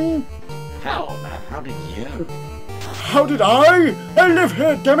 Hell, man, how did you? How did I? I live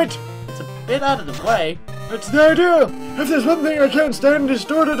here, damn it! It's a bit out of the way. That's the idea! If there's one thing I can't stand is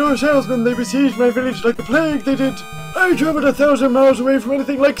door-to-door salesmen. They besieged my village like the plague, they did. I traveled 1,000 miles away from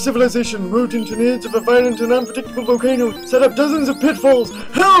anything like civilization, moved into the needs of a violent and unpredictable volcano, set up dozens of pitfalls.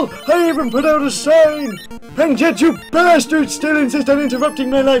 Hell, I even put out a sign! And yet you bastards still insist on interrupting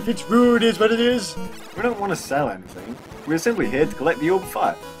my life. It's rude is what it is. We don't want to sell anything. We're simply here to collect the Orb of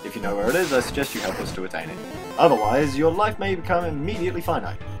Fire. If you know where it is, I suggest you help us to attain it. Otherwise, your life may become immediately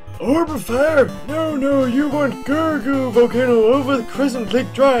finite. Orb of Fire? No, you want Gorgu Volcano over the Crescent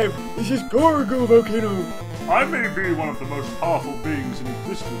Lake Drive. This is Gorgu Volcano. I may be one of the most powerful beings in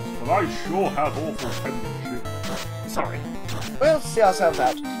existence, but I sure have awful penmanship. Sorry. We'll see ourselves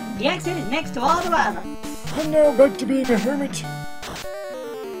out. The exit is next to all the lava. I'm now back to being a hermit.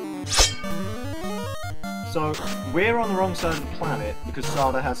 So, we're on the wrong side of the planet because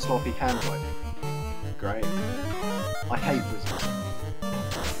Sada has sloppy handwriting. Great. I hate wizards.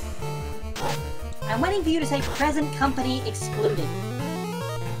 I'm waiting for you to say present company excluded.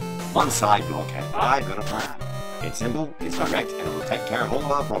 One side blockhead, I've got a plan. It's simple, it's direct, and it will take care of all of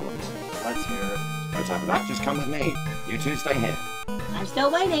our problems. Let's hear it. No time for that, just come with me. You two stay here. I'm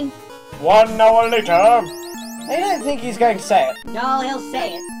still waiting. 1 hour later. I don't think he's going to say it. No, he'll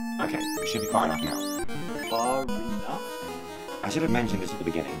say it. Okay, we should be far enough now. Far enough? I should have mentioned this at the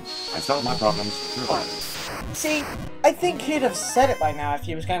beginning. I solved my problems through violence. See, I think he'd have said it by now if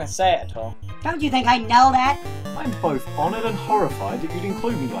he was going to say it at all. Don't you think I know that? I'm both honoured and horrified that you'd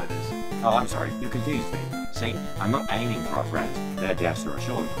include me like this. Oh, I'm sorry, you confused me. See, I'm not aiming for our friends. Their deaths are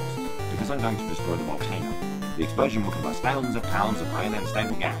assured, of course, because I'm going to destroy the volcano. The explosion will combust thousands of pounds of highly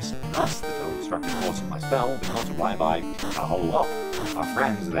unstable gas. Thus, the total destructive force of my spell will be multiplied by a whole lot. Our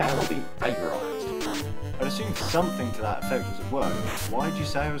friends there will be vaporized. I'd assumed something to that effect was at work. Why did you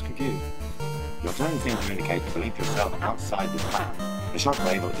say I was confused? Your tone seems to indicate you believe yourself outside this plan. The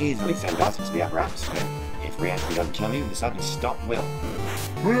shockwave will easily send us into the upper atmosphere. If re-entry doesn't kill you, the sudden stop will.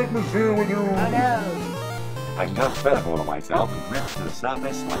 The atmosphere with you! Oh no! I can cast featherfall on myself and drift to the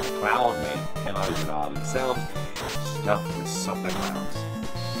surface like a cloud made of pillows that are themselves stuffed with softer clouds.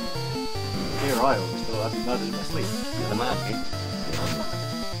 Here I always thought I'd be murdered in my sleep. You're the man, kid.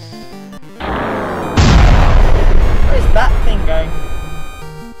 Where's that thing going?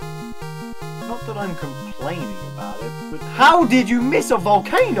 Not that I'm complaining about it, but how did you miss a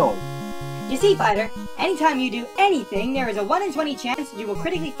volcano? You see, Fighter, anytime you do anything, there is a 1 in 20 chance that you will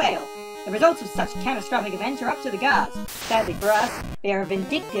critically fail. The results of such catastrophic events are up to the gods. Sadly for us, they are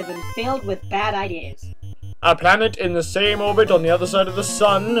vindictive and filled with bad ideas. A planet in the same orbit on the other side of the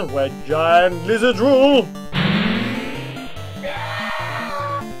sun, where giant lizards rule.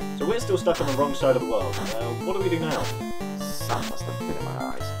 So we're still stuck on the wrong side of the world. What do we do now? Sun must have been in my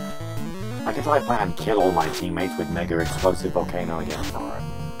eyes. I can try a plan, kill all my teammates with mega explosive volcano again tomorrow.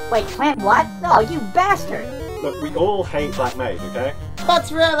 Wait, plan what? Oh, you bastard! Look, we all hate Black Mage, okay? Butts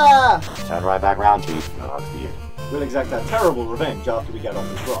forever! Turn right back round, Chief. No, it's for you. We'll exact that terrible revenge after we get off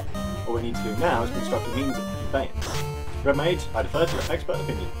this rock. All we need to do now is construct a means of conveyance. Red Mage, I defer to your expert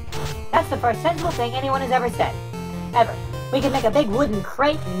opinion. That's the first sensible thing anyone has ever said. Ever. We could make a big wooden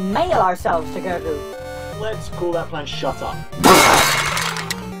crate and mail ourselves to Gergu. Let's call that plan shut up.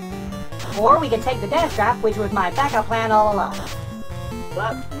 Or we could take the death trap, which was my backup plan all along.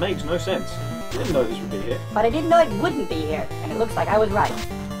 That makes no sense. You didn't know this would be here. But I didn't know it wouldn't be here, and it looks like I was right.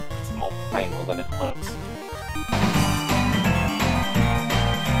 It's more painful than it looks.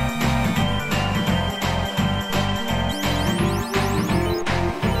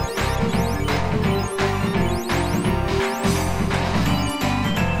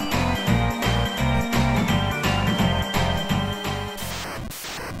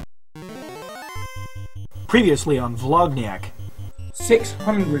 Previously on Vlogniak.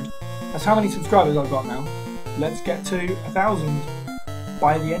 600. That's how many subscribers I've got now. Let's get to 1,000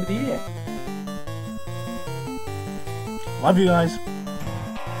 by the end of the year. Love you guys.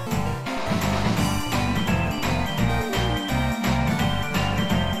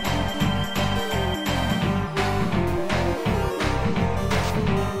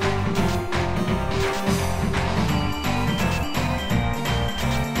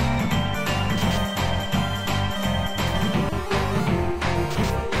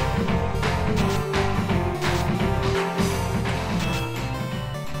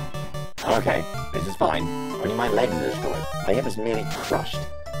 Okay, this is fine. Only my legs are destroyed. My hip is merely crushed.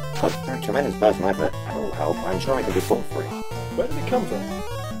 But through tremendous personal effort and all help, I'm sure I can be pulled free. Where did it come from?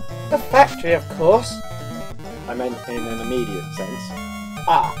 The factory, of course. I meant in an immediate sense.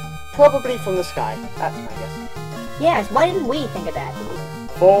 Ah, probably from the sky. That's my guess. Yes, why didn't we think of that?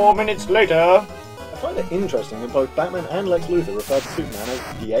 4 minutes later. I find it interesting that both Batman and Lex Luthor refer to Superman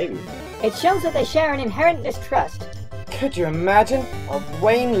as the alien. It shows that they share an inherent distrust. Could you imagine a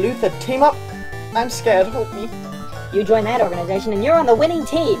Wayne Luthor team-up? I'm scared, help me. You join that organization and you're on the winning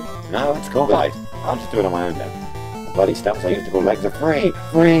team. No, it's cool, guys. I'll just do it on my own then. The bloody stumps I used to call legs are free!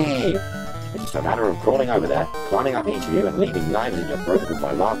 Free! It's just a matter of crawling over there, climbing up each of you, and leaving knives in your throat with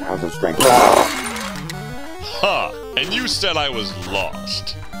my last ounce of strength. Ha! And you said I was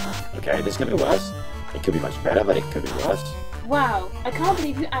lost. Okay, this could be worse. It could be much better, but it could be worse. Wow, I can't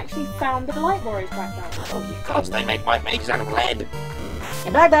believe you actually found the Light Warriors back then. Oh, you gods, they make my mages out of lead!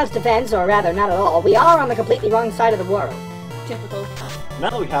 In Blackbeard's defense, or rather not at all, we are on the completely wrong side of the world. Typical.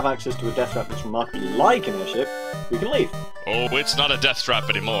 Now that we have access to a death trap that's remarkably like an airship, we can leave. Oh, it's not a death trap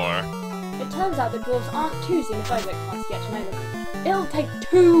anymore. It turns out the dwarves aren't too xenophobic once you get to know them. It'll take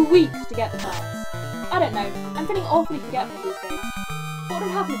 2 weeks to get the parts. I don't know, I'm feeling awfully forgetful these days. What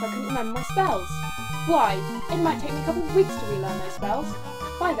would happen if I couldn't remember my spells? Why, it might take me a couple of weeks to relearn those spells.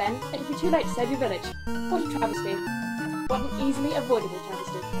 By then, it'll be too late to save your village. What a travesty. What an easily avoidable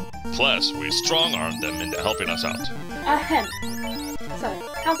travesty. Plus, we strong-armed them into helping us out. Ahem.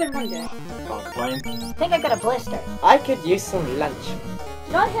 So, how's everyone doing? Can't complain. Think I've got a blister. I could use some lunch.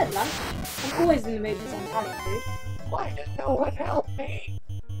 Did I hit lunch? I'm always in the mood for some Italian food. Why does no one help me?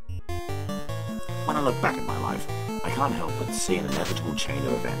 When I look back at my life, I can't help but see an inevitable chain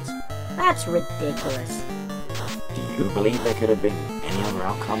of events. That's ridiculous. Do you believe there could have been any other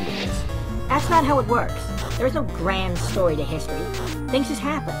outcome than this? That's not how it works. There is no grand story to history. Things just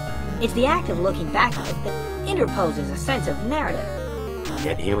happen. It's the act of looking back at it that interposes a sense of narrative.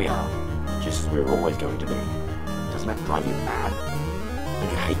 Yet here we are, just as we were always going to be. Doesn't that drive you mad?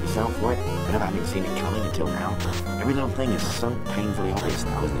 Don't you hate yourself for it, for never having seen it coming until now? Every little thing is so painfully obvious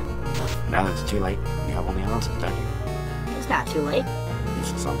now, isn't it? Now that it's too late, you have all the answers, don't you? It's not too late.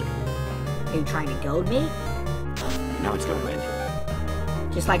 It's something. Are you trying to goad me? You know it's going to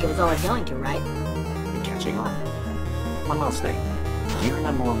end. Just like it was always going to, right? You're catching on. One last thing. Do you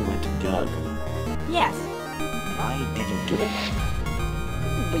remember when we went to Gergu? Yes. I didn't do it.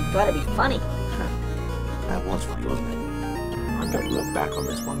 We gotta be funny. That was funny, wasn't it? I'm going to look back on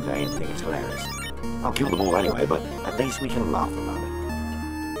this one day and think it's hilarious. I'll kill them all anyway, but at least we can laugh about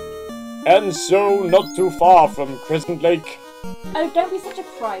it. And so, not too far from Crescent Lake. Oh, don't be such a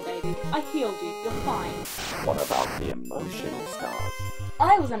crybaby. I healed you. You're fine. What about the emotional stars?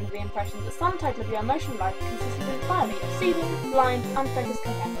 I was under the impression that some type of your emotional life consisted entirely of seething, blind, unfocused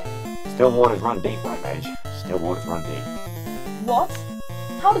contempt. Still waters run deep, right, Mage? Still waters run deep. What?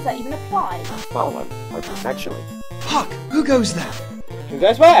 How does that even apply? Well, open sexually. Huck, who goes there? Who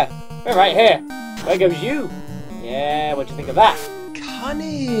goes where? We're right here. Where goes you? Yeah, what do you think of that?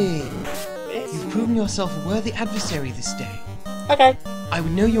 Cunning! You've proven yourself a worthy adversary this day. Okay. I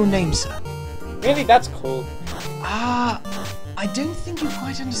would know your name, sir. Really, that's cool. Ah, I don't think you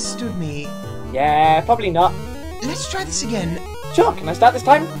quite understood me. Yeah, probably not. Let's try this again. Sure, can I start this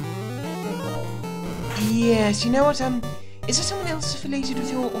time? Yes, you know what, is there someone else affiliated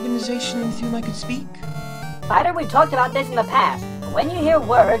with your organization with whom I could speak? Spider, we've talked about this in the past. When you hear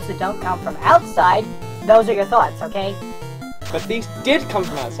words that don't come from outside, those are your thoughts, okay? But these did come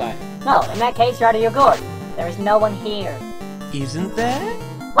from outside. No, in that case, you're out of your gourd. There is no one here. Isn't there?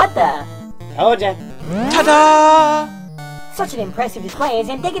 What the? Told ya. Ta-da! Such an impressive display is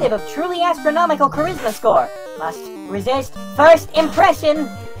indicative of truly astronomical charisma score. Must resist first impression.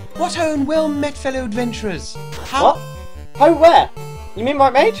 What own well-met fellow adventurers? How? What? How where? You mean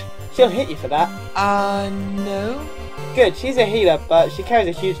White Mage? She'll hit you for that. No. Good, she's a healer, but she carries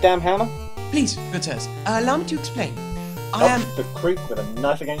a huge damn hammer. Please, good sirs, allow me to explain. I am the creep with a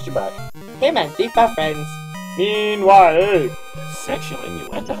knife against your back. Hey man, deep our friends. Meanwhile, Sexual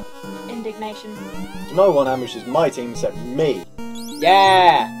innuendo. Indignation. no one ambushes my team except me.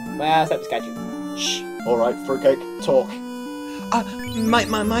 Yeah. Well, except Sketchy. Shh. Alright, fruitcake, talk.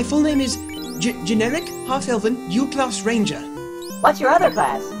 My full name is Generic Half-Elven Dual-Class Ranger. What's your other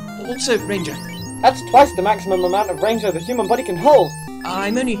class? Also Ranger. That's twice the maximum amount of ranger the human body can hold.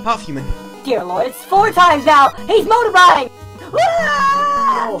 I'm only half human. Dear Lord, it's 4 times now! He's motorbike!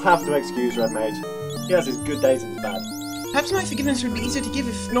 You'll have to excuse Red Mage. He has his good days and his bad. Perhaps my forgiveness would be easier to give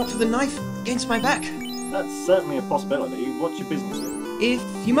if not for the knife against my back. That's certainly a possibility. What's your business here?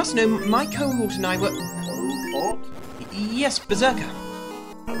 If you must know, my cohort and I were... Cohort? Yes, Berserker.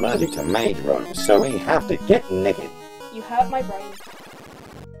 Allergic to mage robes, so we have to get naked. You hurt my brain.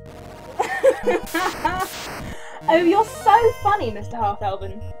 Oh, you're so funny, Mr.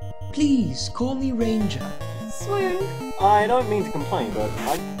 Half-Elven. Please, call me Ranger. Swoon. I don't mean to complain, but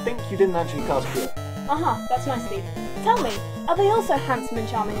I think you didn't actually cast Cure. Uh-huh, that's nice, Steve. Tell me, are they also handsome and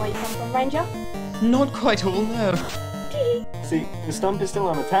charming where you come from, Ranger? Not quite all, no. See, the stump is still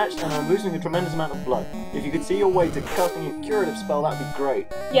unattached, and I'm losing a tremendous amount of blood. If you could see your way to casting a curative spell, that'd be great.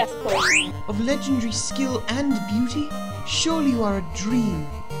 Yes, please. Of legendary skill and beauty? Surely you are a dream.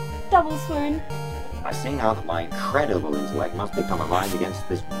 Double swoon. I see now that my incredible intellect must become aligned against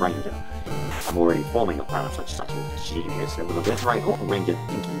this ranger. I'm already forming a plan of such a genius that will obliterate all the ranger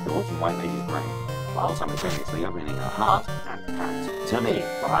thinking thoughts in White Mage's brain, while simultaneously opening her heart and to me,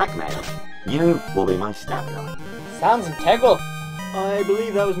 Black Mage, you will be my stamina. Sounds integral. I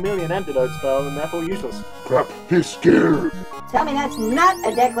believe that was merely an antidote spell, and therefore useless. Crap, he's scared. Tell me that's not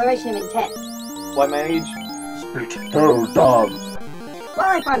a declaration of intent. White Mage? Speak no, dog. While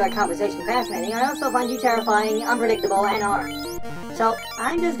I find our conversation fascinating, I also find you terrifying, unpredictable, and armed. So,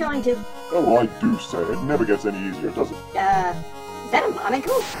 I'm just going to... Oh, I do say, it never gets any easier, does it? Is that a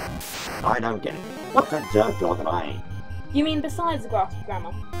monocle? I don't get it. What's a dirt dog and I ain't? You mean besides the grasp of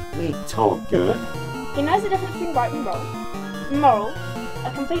grammar? We talk good. He knows the difference between right and wrong. Moral,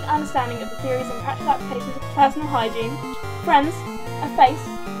 a complete understanding of the theories and practical applications of personal hygiene. Friends, a face,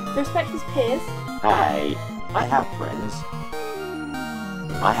 the respect of his peers. Hey, I have friends.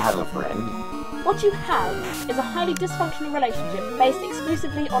 I have a friend. What you have is a highly dysfunctional relationship based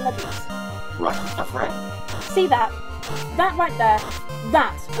exclusively on abuse. Right, a friend. See that? That right there,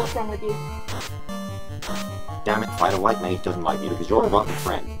 that's what's wrong with you. Damn it, Fighter White Mage doesn't like you because you're a rotten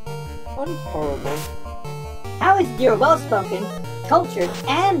friend. Horrible. How is you're well-spoken, cultured,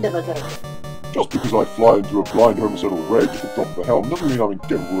 and a berserker? Just because I fly into a blind homicidal rage at the drop of a helm doesn't mean I'm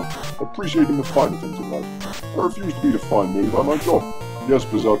incapable of appreciating the finer things in life. I refuse to be defined merely by my job. Yes,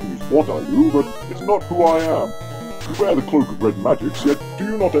 berserking is what I do, but it's not who I am. You wear the cloak of red magics, yet do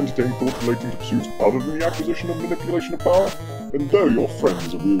you not entertain thoughts relating to pursuits other than the acquisition of manipulation of power? And though your friend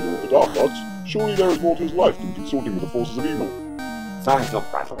is a wielder of the dark arts, surely there is more to his life than consorting with the forces of evil. Silence your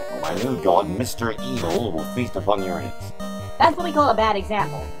prattling, or my new god, Mr. Evil, will feast upon your innards. That's what we call a bad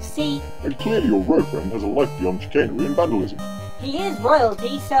example. See? And clearly your rogue friend has a life beyond chicanery and vandalism. He is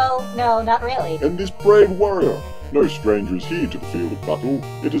royalty, so no, not really. And this brave warrior, no stranger is he to the field of battle,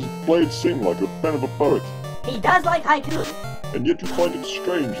 yet has played sing like the pen of a poet. He does like haiku. And yet you find it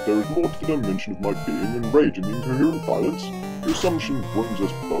strange there is more to the dimension of my being and rage in the incoherent violence. Your assumption wounds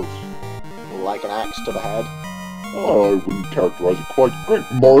us both. Like an axe to the head? I wouldn't characterize it quite. Great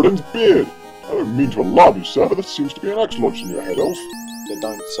Moradin's beard! I don't mean to alarm you, sir, but there seems to be an axe lodged in your head, elf. You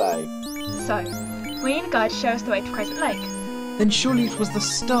don't say. So, we need a guide to show us the way to Crescent Lake. Then surely it was the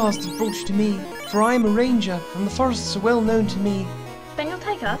stars that brought you to me, for I am a ranger, and the forests are well known to me. Then you'll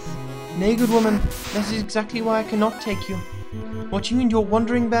take us? Nay, good woman, that is exactly why I cannot take you. What you and your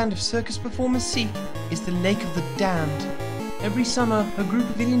wandering band of circus performers seek is the Lake of the Damned. Every summer, a group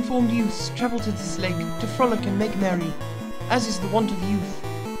of ill-informed youths travel to this lake to frolic and make merry, as is the wont of youth.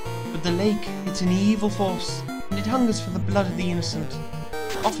 But the lake, it's an evil force, and it hungers for the blood of the innocent.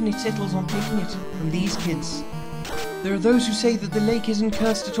 Often it settles on taking it from these kids. There are those who say that the lake isn't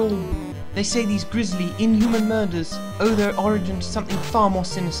cursed at all. They say these grisly, inhuman murders owe their origin to something far more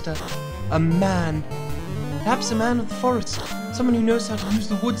sinister. A man. Perhaps a man of the forest, someone who knows how to use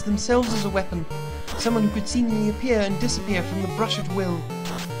the woods themselves as a weapon, someone who could seemingly appear and disappear from the brush at will,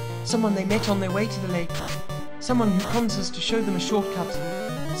 someone they met on their way to the lake, someone who promises to show them a shortcut,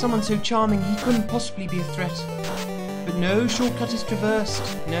 someone so charming he couldn't possibly be a threat. But no shortcut is traversed,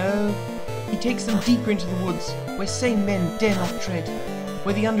 no. He takes them deeper into the woods, where sane men dare not tread,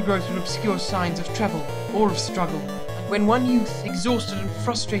 where the undergrowth will obscure signs of travel or of struggle. And when one youth, exhausted and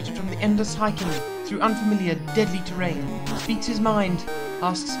frustrated from the endless hiking through unfamiliar, deadly terrain, speaks his mind,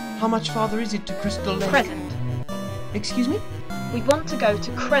 asks, how much farther is it to Crystal Lake? Crescent. Excuse me? We want to go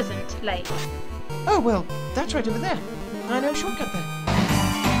to Crescent Lake. Oh, well, that's right over there. I know a shortcut there.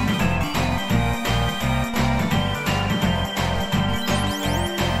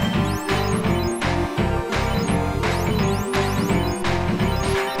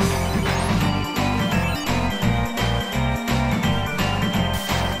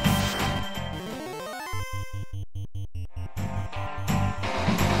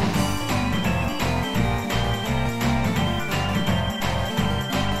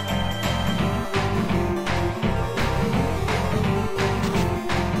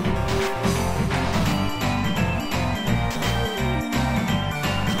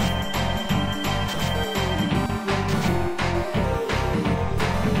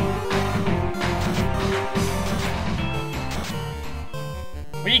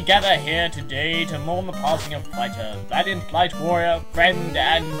 We gather here today to mourn the passing of fighter, valiant light warrior, friend,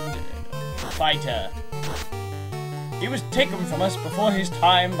 and fighter. He was taken from us before his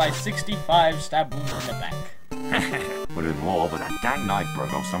time by 65 stab wounds in the back. Would have been more, but that dang knife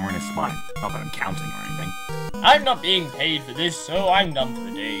broke off somewhere in his spine. Not that I'm counting or anything. I'm not being paid for this, so I'm done for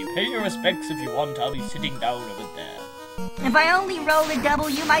the day. Pay your respects if you want, I'll be sitting down over there. If I only roll a double,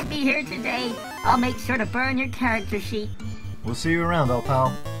 you might be here today. I'll make sure to burn your character sheet. We'll see you around, old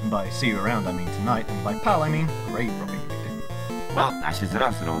pal. And by see you around, I mean tonight, and by pal, I mean grave robbing victim. Well, ashes to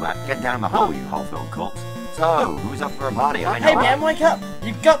us and all that. Get down the hole, you half-filled corpse. So, who's up for a party? I know. Hey man, wake up!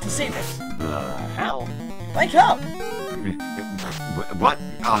 You've got to see this! The hell? Wake up! What?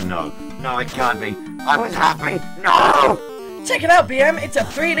 Oh no. No, it can't be. I was happy. No! Check it out, BM! It's a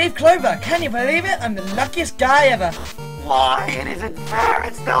 3-leaf clover! Can you believe it? I'm the luckiest guy ever! Why? It isn't fair.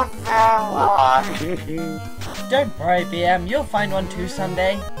 It's not fair. Why? Don't worry, BM. You'll find one too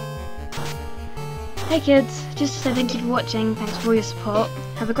someday. Hey kids, just to say thank you for watching, thanks for all your support.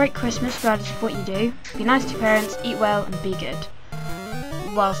 Have a great Christmas regardless of what you do. Be nice to your parents, eat well and be good.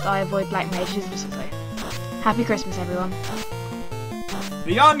 Whilst I avoid black mages and mistletoe. Happy Christmas everyone.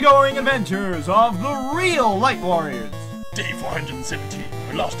 The ongoing adventures of the real Light Warriors. Day 417.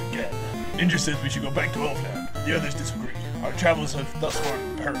 We're lost again. Ninja says we should go back to Elfland. The others disagree. Our travels have thus far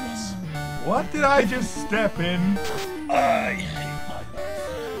been perilous. What did I just step in? I hate my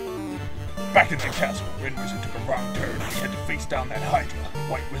life. Back in the castle, Red Wizard took a wrong turn and we had to face down that Hydra.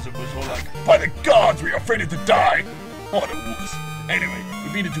 White Wizard was all like, by the gods, we are fated to die! What a wuss. Anyway,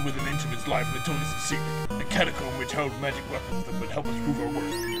 we beat it to within an inch of its life and it told us a secret. A catacomb which held magic weapons that would help us prove our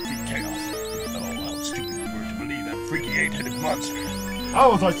worth and defeat chaos. Oh, how stupid we were to believe that freaky 8-headed monster.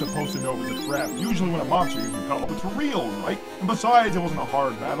 How was I supposed to know it was a trap? Usually when a monster is repelled, it's real, right? And besides, it wasn't a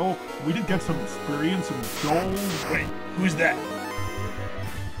hard battle. We did get some experience and gold. Wait, who's that?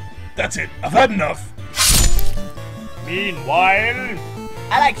 That's it. I've had enough. Meanwhile...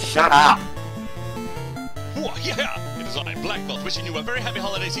 I like to shut up! Oh, yeah! It is I, Black Belt, wishing you a very happy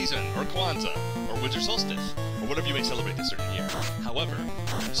holiday season, or Kwanzaa, or Winter Solstice, or whatever you may celebrate this certain year. However,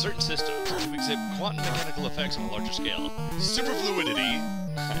 certain systems to exhibit quantum mechanical effects on a larger scale, superfluidity,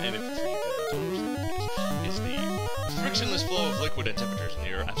 and if you don't understand what it is the frictionless flow of liquid at temperatures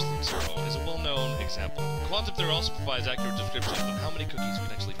near absolute zero is a well-known example. Quantum theory also provides accurate descriptions of how many cookies you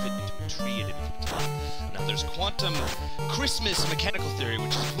can actually fit into a tree at any given time. Now, there's quantum Christmas mechanical theory,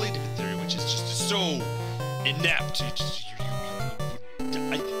 which is a completely different theory, which is just so inept.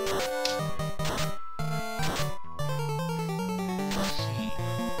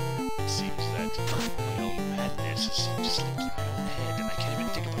 Seems that my own madness seems to slip through my own head, and I can't even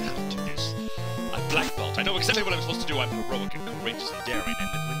think about how to do this. I'm Black Belt. I know exactly what I'm supposed to do. I'm heroic and courageous and daring, and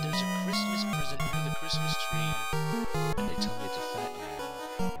when there's a Christmas present under the Christmas tree, and they tell me it's a fat man,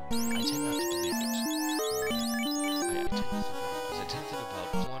 I tend not to believe it. I tend to think about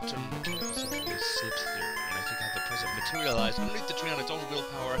quantum mechanical substance slips theory, and I think how the present materialized underneath the tree on its own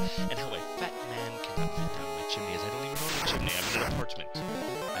willpower, and how a fat man cannot fit down my chimney, as I don't even own a chimney. I'm in an apartment.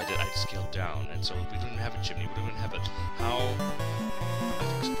 I'd scaled down, and so we don't have a chimney, we don't even have it. How...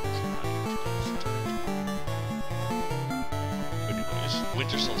 Anyways,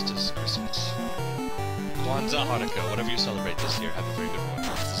 Winter Solstice, Christmas, Kwanzaa, Hanukkah, whatever you celebrate this year, have a very good one.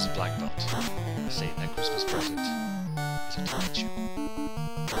 This is Black Belt. say that Christmas present is a statue.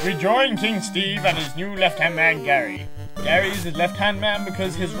 We join King Steve and his new left-hand man, Gary. Gary is his left-hand man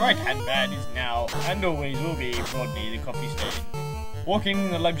because his right-hand man is now, and always will be, Rodney the coffee stain, walking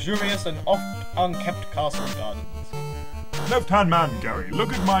the luxurious and oft-unkept castle gardens. Left-hand man, Gary,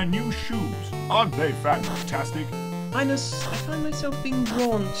 look at my new shoes. Aren't they fantastic? Highness, I find myself being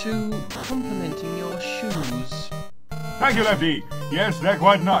drawn to complimenting your shoes. Thank you, Lefty. Yes, they're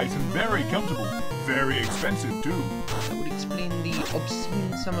quite nice and very comfortable. Very expensive, too. That would explain the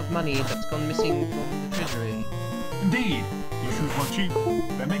obscene sum of money that's gone missing from the treasury. Indeed. These shoes weren't cheap.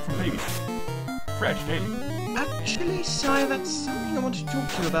 They're made from babies. Fresh daily. Actually, sire, that's something I want to talk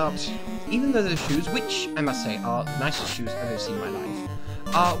to you about. Even though those shoes, which I must say are the nicest shoes I've ever seen in my life,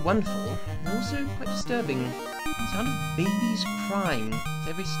 are wonderful, they're also quite disturbing. The sound of babies crying with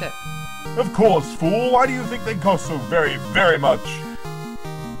every step. Of course, fool. Why do you think they cost so very, very much?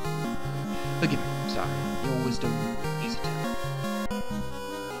 Forgive me, sire. Your wisdom is eternal.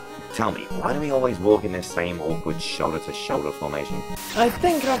 Tell me, why do we always walk in this same awkward shoulder-to-shoulder formation? I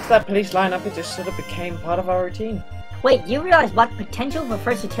think after that police lineup, it just sort of became part of our routine. Wait, you realize what potential for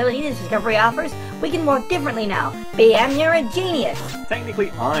versatility this discovery offers? We can work differently now. BM, you're a genius!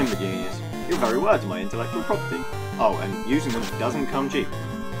 Technically, I'm the genius. Your very words are my intellectual property. Oh, and using them doesn't come cheap.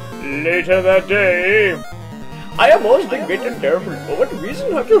 Later that day, I am most great and terrible. For what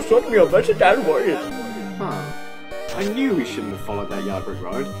reason have you sought me a versatile warrior? Huh. I knew we shouldn't have followed that yard brick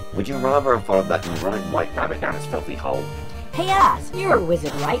road. Would you rather have followed that neurotic white rabbit down its filthy hole? Hey Oz, you're a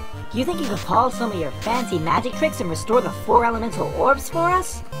wizard, right? Do you think you could pull some of your fancy magic tricks and restore the 4 elemental orbs for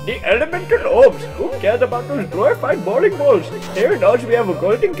us? The elemental orbs? Who cares about those glorified bowling balls? Here in Oz we have a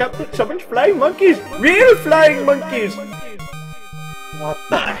golden cup that summons flying monkeys! Real flying monkeys! What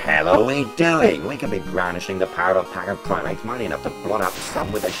the hell are we doing? We could be brandishing the power of a pack of primates mighty enough to blot out the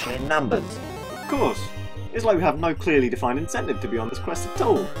sun with their sheer numbers. Of course. It's like we have no clearly defined incentive to be on this quest at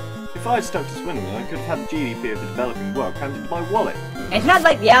all. If I had stuck to swimming, I could have had the GDP of the developing world crammed into my wallet. It's not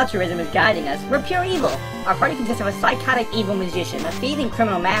like the altruism is guiding us. We're pure evil. Our party consists of a psychotic evil magician, a thieving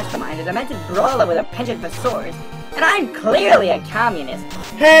criminal mastermind, a demented brawler with a penchant for swords, and I'm clearly a communist.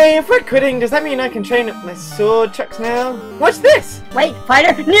 Hey, if we're quitting, does that mean I can train up my sword chucks now? What's this? Wait,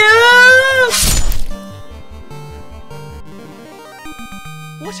 fighter, no!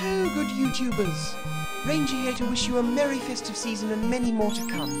 What ho, good YouTubers! Ranger here to wish you a merry festive season and many more to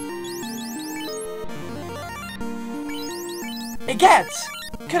come. It gets!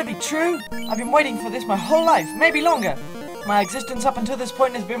 Could it be true? I've been waiting for this my whole life, maybe longer. My existence up until this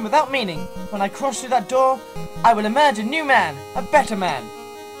point has been without meaning. When I cross through that door, I will emerge a new man, a better man.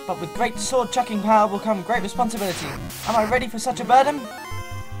 But with great sword-chucking power will come great responsibility. Am I ready for such a burden?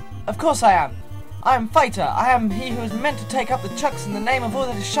 Of course I am. I am fighter. I am he who is meant to take up the chucks in the name of all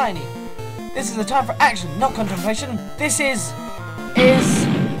that is shiny. This is a time for action, not contemplation. This is...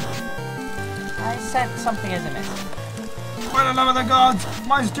 I sent something as a message. For the love of the gods,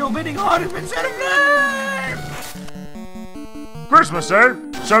 my still beating heart has been set aflame! Christmas, eh?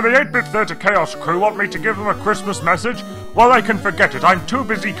 So the 8-bit Theatre Chaos crew want me to give them a Christmas message? Well, I can forget it. I'm too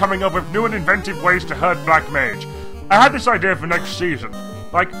busy coming up with new and inventive ways to hurt Black Mage. I had this idea for next season.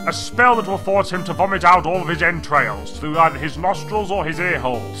 Like, a spell that will force him to vomit out all of his entrails through either his nostrils or his ear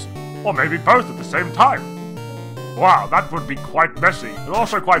holes. Or maybe both at the same time. Wow, that would be quite messy, and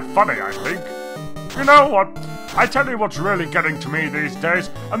also quite funny, I think. You know what? I tell you what's really getting to me these days,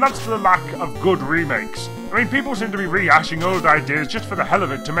 and that's the lack of good remakes. I mean, people seem to be rehashing old ideas just for the hell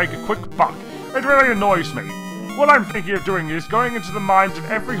of it to make a quick buck. It really annoys me. What I'm thinking of doing is going into the minds of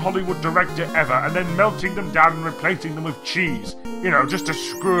every Hollywood director ever and then melting them down and replacing them with cheese. You know, just to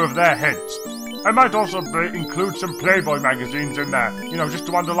screw of their heads. I might also include some Playboy magazines in there, you know, just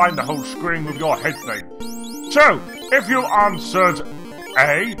to underline the whole screwing with your head thing. So, if you answered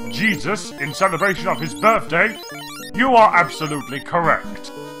A, Jesus, in celebration of his birthday, you are absolutely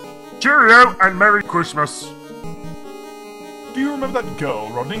correct. Cheerio and Merry Christmas. Do you remember that girl,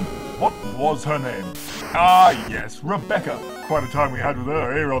 Rodney? What was her name? Ah, yes, Rebecca. Quite a time we had with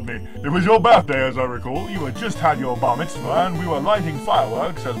her, eh, Rodney? It was your birthday, as I recall. You had just had your bar mitzvah, and we were lighting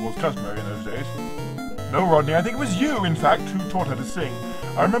fireworks, as was customary in those days. No, Rodney, I think it was you, in fact, who taught her to sing.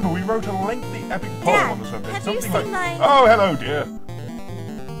 I remember we wrote a lengthy epic poem on the subject. have Something you like... seen my... Oh, hello, dear.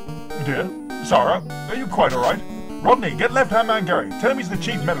 Dear? Sarah? Are you quite alright? Rodney, get left-hand man Gary. Tell him he's the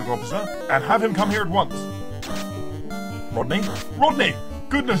chief medical officer, and have him come here at once. Rodney? Rodney!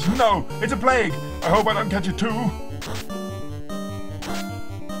 Goodness, no! It's a plague! I hope I don't catch it too!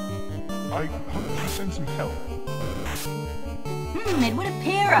 I hope you send some help. It would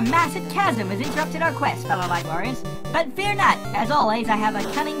appear a massive chasm has interrupted our quest, fellow light warriors. But fear not, as always I have a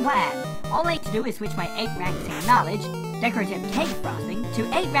cunning plan. All I need to do is switch my 8 ranks in knowledge, decorative cake frosting, to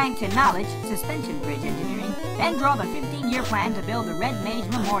 8 ranks in knowledge, suspension bridge engineering, then draw the 15-year plan to build the Red Mage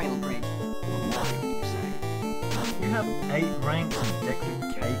Memorial Bridge. You have 8 ranks in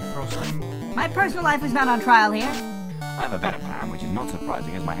decorative cake frosting? My personal life is not on trial here. I have a better plan, which is not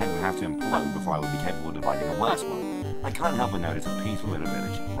surprising, as my head would have to implode before I would be capable of devising a worse one. I can't help but notice a peaceful little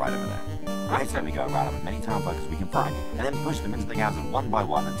village right over there. I certainly go around with as many townfolk as we can find, and then push them into the chasm one by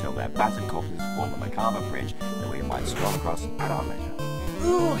one until their battered corpses form a macabre bridge that we might stroll across at our leisure.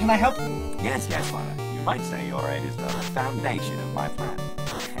 Ooh, can I help? Yes, father. You might say your aid is the foundation of my plan.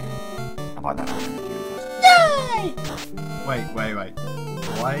 How about that? Yay! Wait.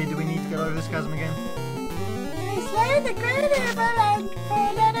 Why do we need to get over this chasm again? To slay the great evil and for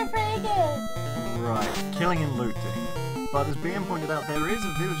another frigate. Right, killing and looting. But as BM pointed out, there is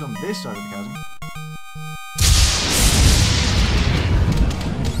a village on this side of the chasm.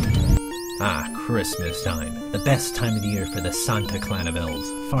 Ah, Christmas time. The best time of the year for the Santa clan of elves.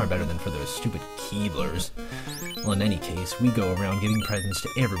 Far better than for those stupid Keeblers. Well, in any case, we go around giving presents to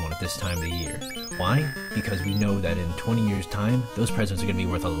everyone at this time of the year. Why? Because we know that in 20 years' time, those presents are going to be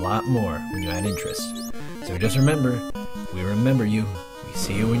worth a lot more when you add interest. So just remember, we remember you, we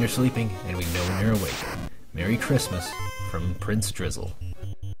see you when you're sleeping, and we know when you're awake. Merry Christmas from Prince Drizzle.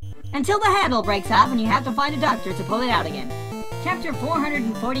 Until the handle breaks off and you have to find a doctor to pull it out again. Chapter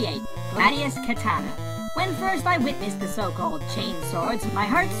 448, Gladius Katana. When first I witnessed the so-called chain swords, my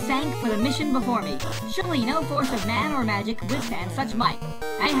heart sank for the mission before me. Surely no force of man or magic could withstand such might.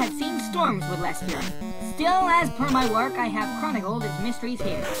 I had seen storms with less fury. Still, as per my work, I have chronicled its mysteries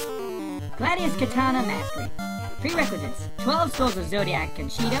here. Gladius Katana Mastery. Prerequisites: 12 scrolls of Zodiac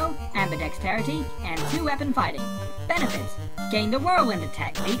Conchido, ambidexterity, and 2-weapon fighting. Benefits: gain the Whirlwind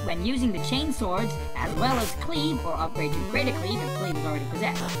attack feat when using the chain swords, as well as cleave or upgrade to greater cleave if cleave is already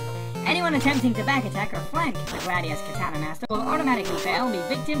possessed. Anyone attempting to back attack or flank the Gladius Katana Master will automatically fail and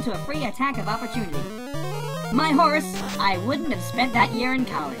be victim to a free attack of opportunity. My horse, I wouldn't have spent that year in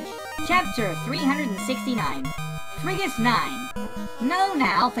college. Chapter 369, Frigus 9. Know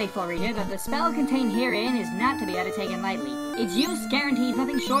now, faithful reader, that the spell contained herein is not to be undertaken lightly. Its use guarantees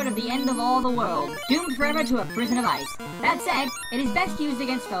nothing short of the end of all the world, doomed forever to a prison of ice. That said, it is best used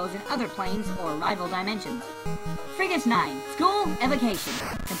against foes in other planes or rival dimensions. Frigus 9, School, Evocation.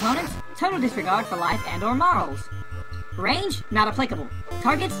 Components, total disregard for life and or morals. Range, not applicable.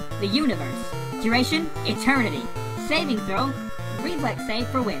 Targets, the universe. Duration, eternity. Saving throw, reflex save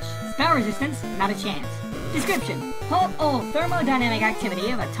for wish. Spell resistance, not a chance. Description: halt all thermodynamic activity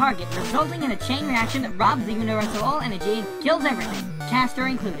of a target resulting in a chain reaction that robs the universe of all energy and kills everything, caster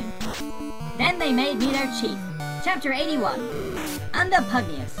included. Then they made me their chief. Chapter 81.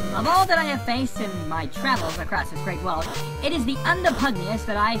 Undapugnius. Of all that I have faced in my travels across this great world, it is the Undapugnius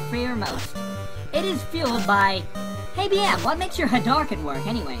that I fear most. It is fueled by... Hey BM, what makes your Hadarkin work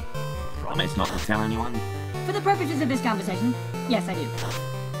anyway? Promise not to tell anyone? For the purposes of this conversation, yes I do.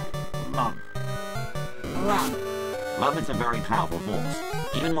 Love. Love is a very powerful force,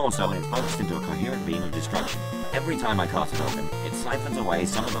 even more so when it's focused into a coherent beam of destruction. Every time I cast a token, it siphons away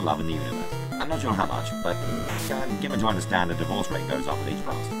some of the love in the universe. I'm not sure how much, but I'm given to understand a divorce rate goes up with each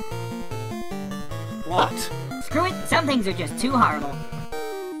blast. What? Screw it, some things are just too horrible.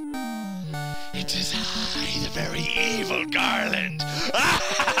 It is I, the very evil Garland.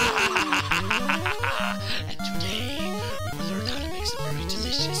 And today, we will learn how to make some very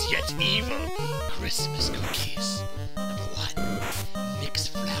delicious yet evil Christmas cookies. Number 1, mix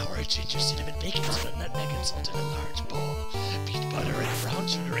flour, ginger, cinnamon, baking soda, nutmeg, and salt in a large bowl. Beat butter and brown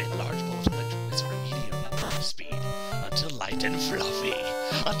sugar in large bowls with electric or medium speed until light and fluffy.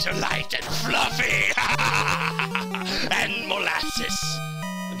 And molasses.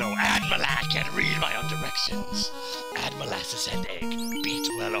 No, add malac and read my own directions. Add molasses and egg. Beat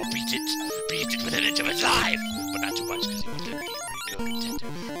well or beat it with an inch of its life. But not too much because you want it to be very good and tender.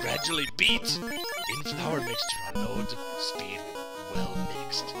 Gradually beat in flour mixture on low speed, well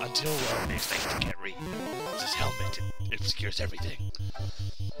mixed. Until well mixed, I can't read. This helmet, it obscures everything.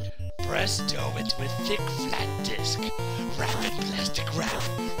 Press dough into a thick, flat disc. Wrap in plastic wrap.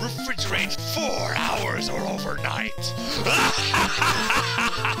 Refrigerate 4 hours or overnight.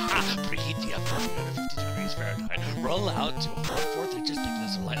 Preheat the oven to 350 degrees Fahrenheit. Roll out to a 1/4 inches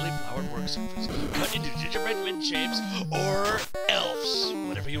thickness of lightly floured work surface. Cut into gingerbread mint shapes or elves,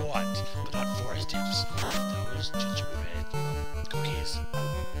 whatever you want, but not forest tips. Those gingerbread cookies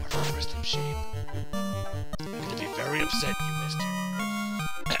are forest tip shape. I'm gonna be very upset you missed it.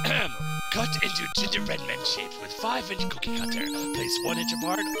 Cut into gingerbread men shapes with 5-inch cookie cutter. Place 1 inch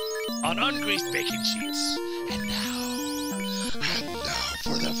apart on ungreased baking sheets. And now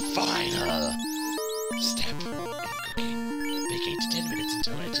for the final Step in cooking. Bake 8 to 10 minutes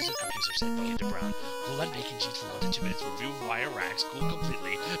until edges of cookies are set and begin to brown. Cool on baking sheets for 1 to 2 minutes. Remove wire rags. Cool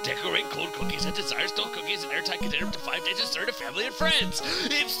completely. Decorate cold cookies and desired stone cookies in airtight container up to 5 days to serve to family and friends.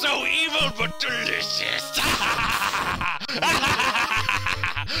 It's so evil but delicious.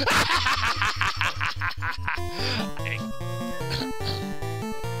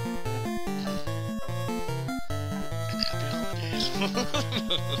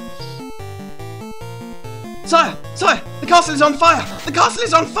 Sire! Sire! The castle is on fire! The castle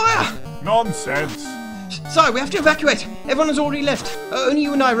is on fire! Nonsense! Sire, we have to evacuate! Everyone has already left. Only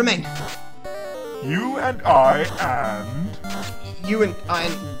you and I remain. You and I and... You and I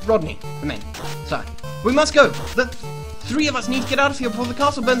and Rodney remain. Sire, we must go. The 3 of us need to get out of here before the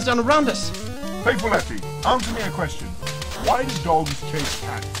castle burns down around us. Faithful Effie, answer me a question. Why do dogs chase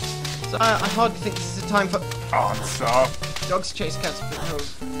cats? Sire, I hardly think this is a time for... Answer. Dogs chase cats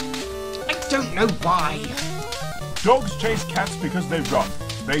because... I don't know why. Dogs chase cats because they run.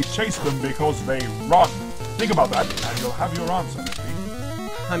 They chase them because they run. Think about that, and you'll have your answer, Effie.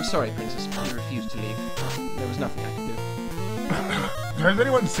 I'm sorry, Princess, but you refused to leave. There was nothing I could do. Has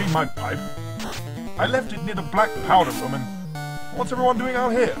anyone seen my pipe? I left it near the black powder room, and what's everyone doing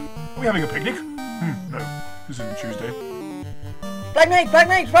out here? Are we having a picnic? No, this isn't Tuesday. Black Knight! Black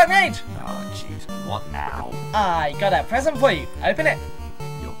Knight! Black Knight! Oh, jeez, what now? I got a present for you. Open it.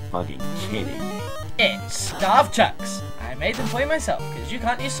 You're fucking kidding me. It's Starved Chucks. I made them for you myself, because you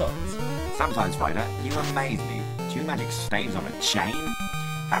can't use swords. Sometimes, Spider, you amaze me. 2 magic staves on a chain?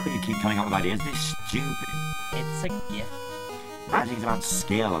 How can you keep coming up with ideas this stupid? It's a gift. Magic's about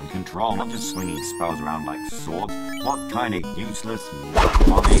skill and control, not just swinging spells around like swords. What kind of useless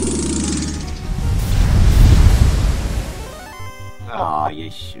nut-bombing? Oh, you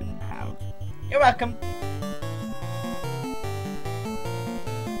shouldn't have. You're welcome.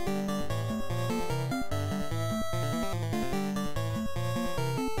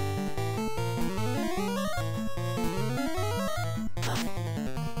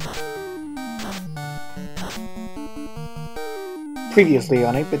 Previously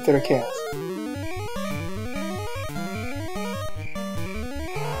on 8-Bit Cast.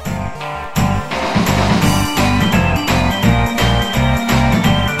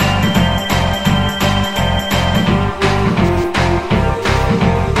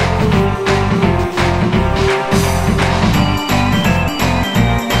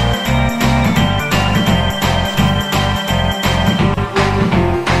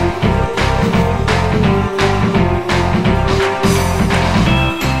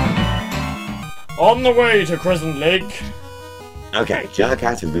 On the way to Crescent Lake. Okay,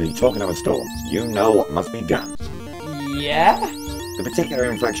 Jerkass has been talking of a storm. You know what must be done. Yeah? The particular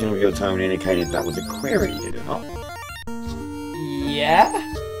inflection of your tone indicated that was a query, did it not? Yeah?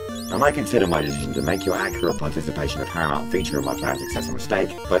 I might consider my decision to make your accurate participation a paramount feature of my plan success a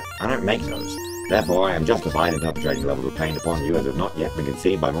mistake, but I don't make those. Therefore, I am justified in perpetrating levels of pain upon you as have not yet been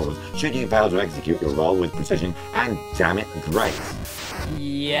conceived by mortals, should you fail to execute your role with precision and, damn it, grace.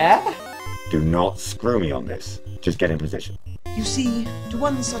 Yeah? Do not screw me on this. Just get in position. You see, to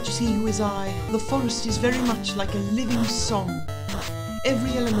one such as he who is I, the forest is very much like a living song.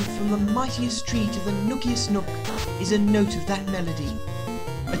 Every element from the mightiest tree to the nookiest nook is a note of that melody.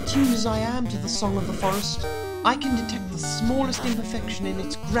 Attuned as I am to the song of the forest, I can detect the smallest imperfection in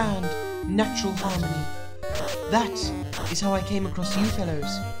its grand, natural harmony. That is how I came across you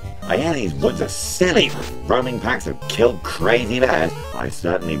fellows. I hear these woods are silly with roaming packs of killed crazy bears. I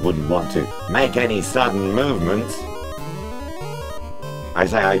certainly wouldn't want to make any sudden movements. I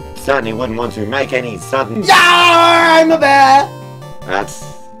say I certainly wouldn't want to make any sudden... Yeah, I'm a bear! That's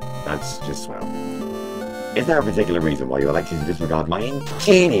just swell. Is there a particular reason why you elected to disregard my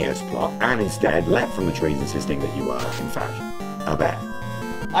ingenious plot and instead leapt from the trees insisting that you were, in fact, a bear?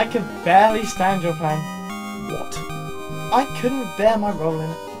 I could barely stand your plan. What? I couldn't bear my role in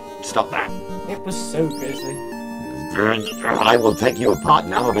it. Stop that. It was so grisly. I will take you apart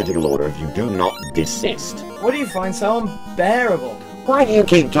in alphabetical order if you do not desist. What do you find so unbearable? Why do you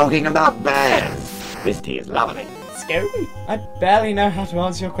keep talking about bears? This tea is lovely. Scary. I barely know how to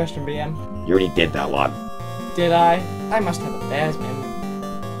answer your question, BM. You already did that one. Did I? I must have a bear's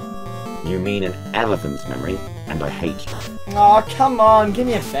memory. You mean an elephant's memory, and I hate you. Aw, come on, give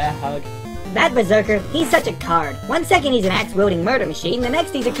me a bear hug. That berserker, he's such a card. One second he's an axe-wielding murder machine, the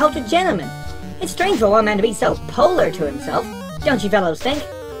next he's a cultured gentleman. It's strange for one man to be so polar to himself. Don't you fellows think?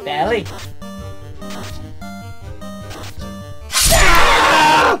 Barely.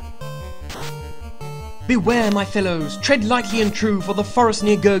 Beware, my fellows, tread lightly and true, for the forest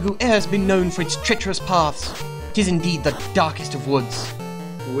near Gurgu e'er has been known for its treacherous paths. 'Tis indeed the darkest of woods.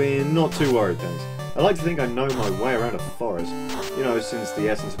 We're not too worried, thanks. I like to think I know my way around a forest. You know, since the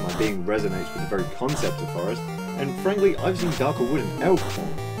essence of my being resonates with the very concept of forest. And frankly, I've seen darker wood in elf form.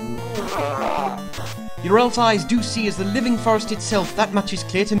 Your elf eyes do see as the living forest itself, that much is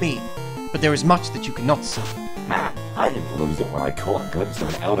clear to me. But there is much that you cannot see. Man, I didn't lose it when I caught a glimpse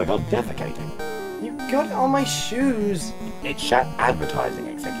of an elder god defecating. You got it on my shoes. It shot advertising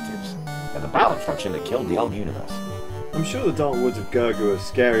executives. They're the ballot function that killed the old universe. I'm sure the dark woods of Gurgu are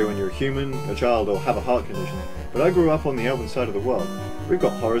scary when you're a human, a child, or have a heart condition, but I grew up on the elven side of the world. We've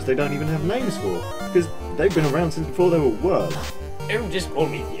got horrors they don't even have names for, because they've been around since before there were words. Oh, just call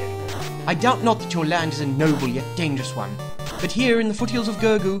me the I doubt not that your land is a noble yet dangerous one. But here in the foothills of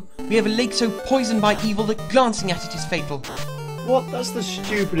Gurgu, we have a lake so poisoned by evil that glancing at it is fatal. What? That's the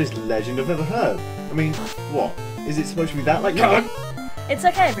stupidest legend I've ever heard. I mean, what? Is it supposed to be that like... It's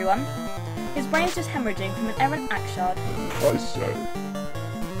okay, everyone. His brain's just hemorrhaging from an errant axe shard. I say.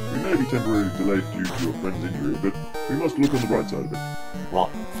 We may be temporarily delayed due to your friend's injury, but we must look on the bright side of it. What?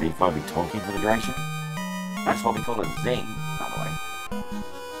 Free-flowing talking for the duration? That's what we call a zing, by the way.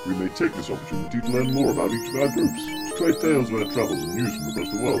 We may take this opportunity to learn more about each of our groups, to trade tales of our travels and news from across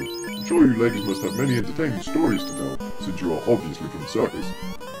the world. I'm sure you ladies must have many entertaining stories to tell, since you are obviously from the circus.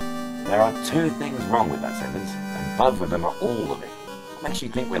 There are two things wrong with that sentence, and both of them are all of it. What makes you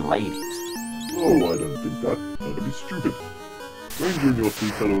think we're ladies? Oh, I don't think that. That'd be stupid. Ranger and your three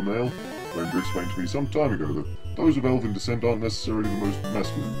fellow male. Ranger explained to me some time ago that those of elven descent aren't necessarily the most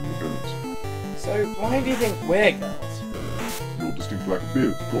masculine in appearance. So why do you think we're girls? Your distinct lack of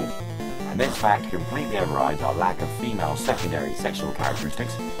beards, of course. And this fact completely overrides our lack of female secondary sexual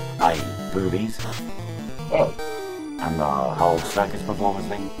characteristics, i.e. boobies. Oh. And the whole circus performance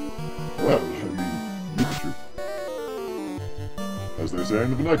thing. Well, I mean, look at you. As they say in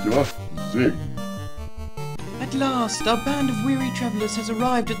the vernacular, zing. At last, our band of weary travellers has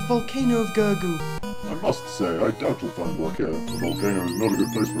arrived at the volcano of Gurgu. I must say, I doubt you'll find luck here. The volcano is not a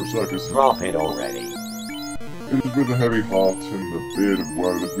good place for a circus. Drop it already. It is with a heavy heart and a beard of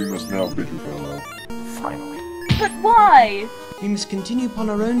woe that we must now bid you farewell. Finally. But why? We must continue upon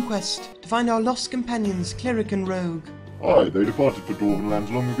our own quest to find our lost companions, cleric and rogue. Aye, they departed for Dwarven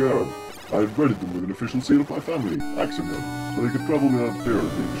lands long ago. I had wedded them with an official seal of my family, Axelrod, so they could travel without fear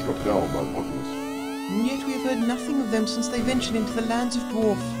of being struck down by the populace. And yet we have heard nothing of them since they ventured into the lands of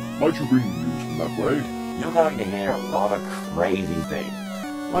Dwarf. Might you bring news from that way? You're going to hear a lot of crazy things.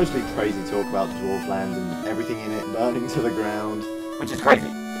 Mostly crazy talk about dwarf land and everything in it burning to the ground. Which is crazy,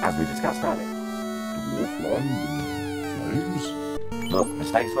 as we discussed earlier. Dwarf land and flames? Look,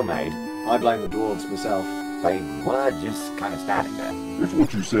 mistakes were made. I blame the dwarves myself. They were just kind of standing there. If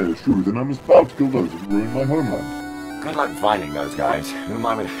what you say is true, then I must vow to kill those that ruined my homeland. Good luck finding those guys, whom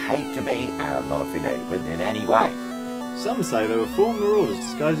I would hate to be and am not affiliated with in any way. Some say they were former marauders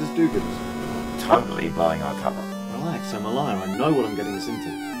disguised as do-gooders. Totally blowing our cover. Relax, I'm a liar, I know what I'm getting us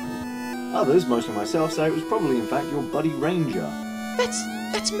into. Others, mostly myself, say it was probably in fact your buddy Ranger.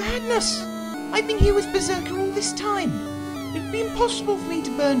 That's madness! I've been here with Berserker all this time. It'd be impossible for me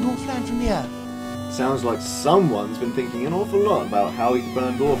to burn Dwarfland from here. Sounds like someone's been thinking an awful lot about how he could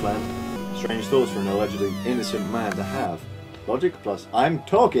burn Dwarfland. Strange thoughts for an allegedly innocent man to have. Logic plus I'm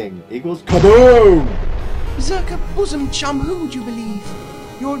talking equals KABOOM! Berserker, bosom chum, who would you believe?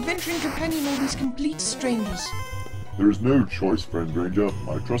 Your adventuring companion or these complete strangers? There is no choice, friend Ranger.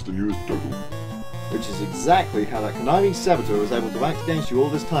 My trust in you is total. Which is exactly how that conniving saboteur was able to act against you all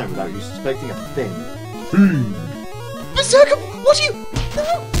this time without you suspecting a thing. Fiend! Berserker, what are you...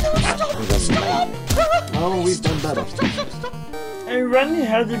 No, stop! Oh, we've done better. I wonder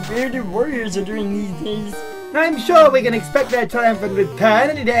how the bearded warriors are doing these days. I'm sure we can expect their triumphant return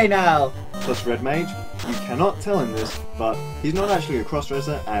any day now. Plus, Red Mage, you cannot tell him this, but he's not actually a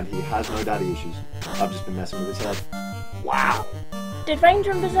crossdresser and he has no daddy issues. I've just been messing with his head. Wow. Did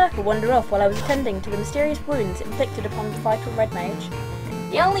Ranger and Berserker wander off while I was attending to the mysterious wounds inflicted upon the vital Red Mage?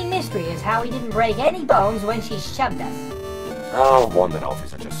 The only mystery is how he didn't break any bones when she shoved us. Oh, wandered off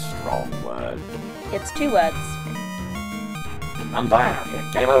is such a strong word. It's 2 words. I'm dying out here.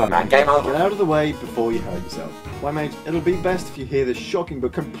 Game over, man. Game over. Get out of the way before you hurt yourself. Why, mate, it'll be best if you hear this shocking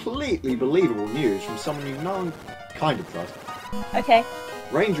but completely believable news from someone you know and kind of trust. Okay.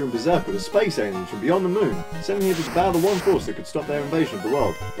 Ranger and Berserker are space aliens from beyond the moon, sent here to battle the one force that could stop their invasion of the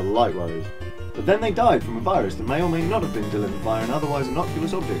world, the Light Warriors. But then they died from a virus that may or may not have been delivered via an otherwise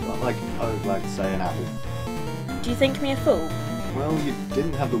innocuous object, like, I would like to say, an apple. Do you think me a fool? Well, you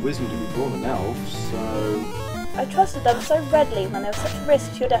didn't have the wisdom to be born an elf, so... I trusted them so readily when there was such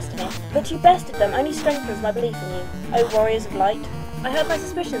risk to your destiny, but you bested them only strengthens my belief in you, O warriors of light. I had my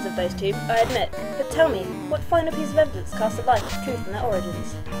suspicions of those two, I admit. But tell me, what final piece of evidence casts a light of truth on their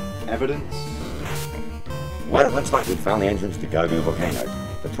origins? Evidence? Well, it looks like we found the entrance to Gurgu Volcano.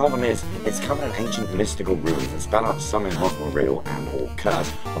 The problem is, it's covered in ancient mystical ruins that spell out some impossible riddle and or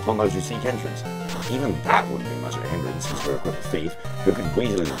curse upon those who seek entrance. Even that wouldn't be much of a hindrance since we're a crippled thief who could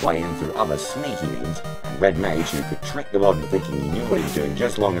weasel his way in through other sneaky means, and Red Mage who could trick the lot into thinking he knew what he was doing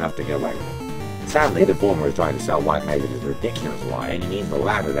just long enough to get away with it. Sadly, the former is trying to sell White Mage as a ridiculous lie, and he needs the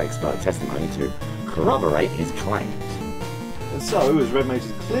latter's expert testimony to corroborate his claims. And so, as Red Mage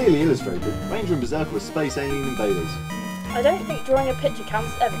has clearly illustrated, Ranger and Berserker were space alien invaders. I don't think drawing a picture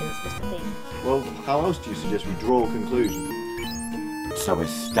counts as evidence, Mr. Thief. Well, how else do you suggest we draw a conclusion? So we're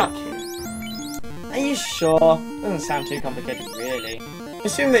stuck here. Are you sure? Doesn't sound too complicated, really.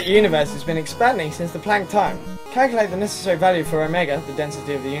 Assume that the universe has been expanding since the Planck time. Calculate the necessary value for omega, the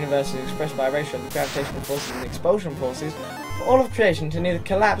density of the universe is expressed by a ratio of the gravitational forces and expulsion forces, for all of creation to neither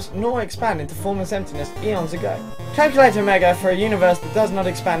collapse nor expand into formless emptiness eons ago. Calculate omega for a universe that does not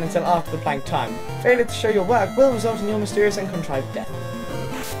expand until after the Planck time. Failure to show your work will result in your mysterious and contrived death.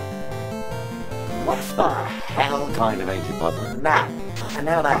 What the hell kind of ancient puzzle is that? And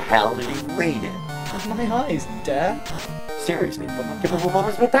how the hell did he read it? With my eyes, duh. Seriously, what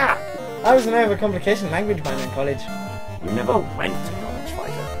was with that? I was an overcomplication language minor in college. You never went to Knowledge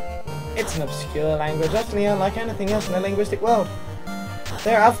Fighter. It's an obscure language, utterly unlike anything else in the linguistic world.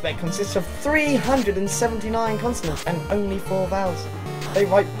 Their alphabet consists of 379 consonants and only 4 vowels. They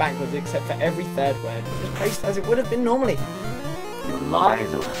write backwards except for every third word, which is placed as it would have been normally. Your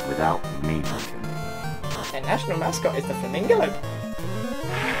lies are without meaning to me. Their national mascot is the flamingo. I'm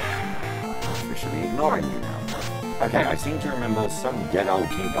officially ignoring you now. Okay, I seem to remember some dead old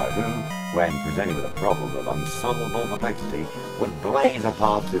Kingo who, when presented with a problem of unsolvable complexity, would blaze a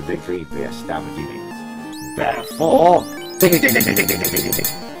path to victory via stammered means. Therefore,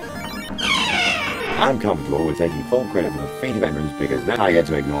 I'm comfortable with taking full credit for the feat of entrance because then I get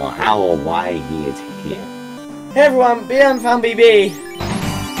to ignore how or why he is here. Hey everyone, BM found BB.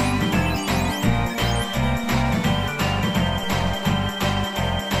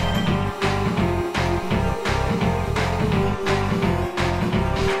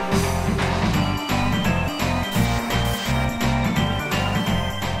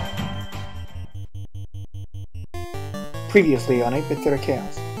 Previously on 8-Bit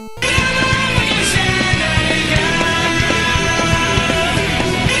Chaos.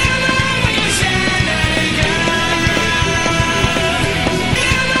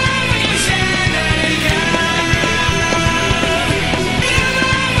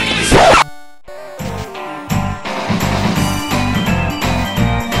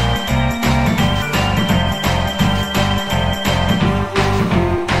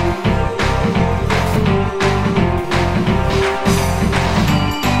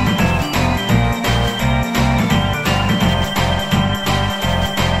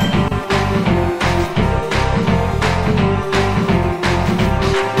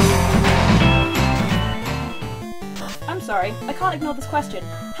 Sorry, I can't ignore this question.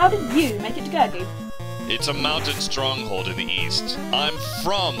 How did you make it to Gurgu? It's a mountain stronghold in the east. I'm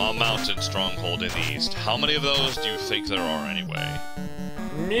from a mountain stronghold in the east. How many of those do you think there are anyway?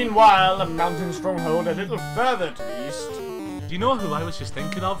 Meanwhile, a mountain stronghold a little further to the east. Do you know who I was just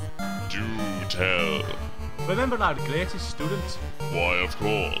thinking of? Do tell. Remember our greatest student? Why, of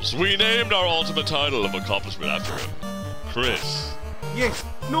course. We named our ultimate title of accomplishment after him. Chris. Yes.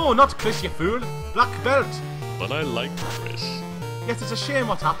 No, not Chris, you fool. Black Belt. But I like Chris. Yes, it's a shame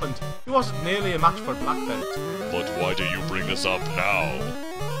what happened. He wasn't nearly a match for Black Belt. But why do you bring this up now?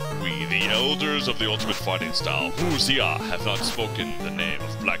 We, the elders of the ultimate fighting style, Whoozia, have not spoken the name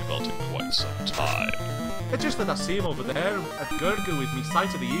of Black Belt in quite some time. It's just that I see him over there at Gurgu with me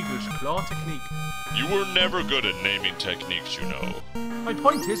sight of the eagle's claw technique. You were never good at naming techniques, you know. My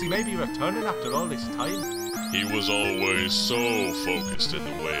point is, he may be returning after all this time. He was always so focused in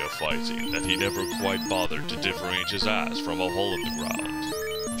the way of fighting that he never quite bothered to differentiate his ass from a hole in the ground.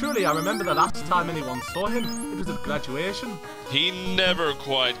 Truly, I remember the last time anyone saw him. It was at graduation. He never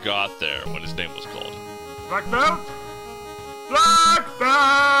quite got there when his name was called. Black Belt! Black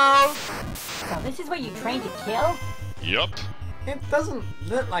Belt! So this is where you train to kill? Yup. It doesn't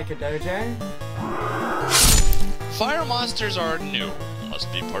look like a dojo. Fire monsters are new. Must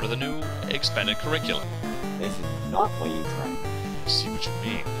be part of the new expanded curriculum. This is not where you train. I see what you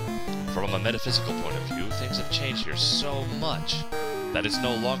mean. From a metaphysical point of view, things have changed here so much that it's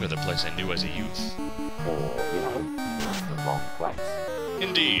no longer the place I knew as a youth. Or, you know, the wrong place.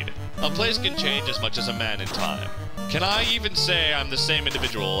 Indeed. A place can change as much as a man in time. Can I even say I'm the same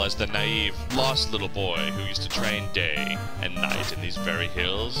individual as the naive, lost little boy who used to train day and night in these very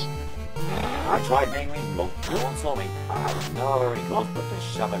hills? I tried being reasonable. You all saw me. I was nowhere close but to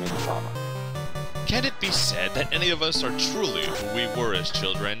shove him in the lava. Can it be said that any of us are truly who we were as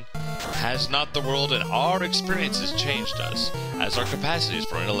children? Has not the world and our experiences changed us, as our capacities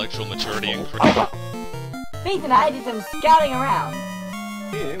for intellectual maturity increase? Faith and I did some scouting around.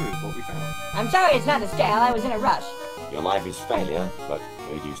 Here is what we found. I'm sorry it's not to scale, I was in a rush. Your life is failure, but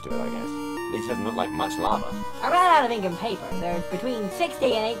we're used to it, I guess. This doesn't look like much lava. I ran out of ink and paper. There's between 60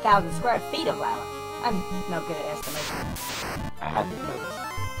 and 8,000 square feet of lava. I'm no good at estimation. I hadn't noticed.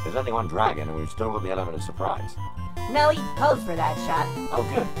 There's only one dragon, and we've still got the element of surprise. No, he posed for that shot. Oh,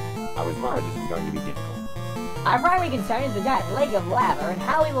 good. I was worried this was going to be difficult. Our primary concern is the giant lake of lava and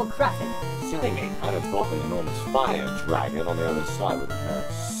how we will cross it. Silly me. I'd have thought the enormous fire dragon on the other side would have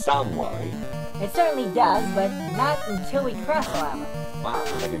had some worry. It certainly does, but not until we cross the lava. Wow,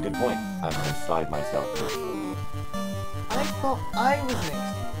 you make a good point. I'm going to slide myself. I thought I was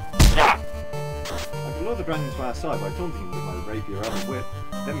next. I could lure the dragon to our side by taunting him with my rapier and whip.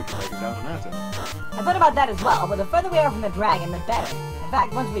 Then we could take him down on our turn. I thought about that as well, but the further we are from the dragon, the better. In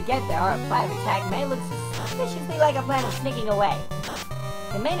fact, once we get there, our plan of attack may look suspiciously like a plan of sneaking away.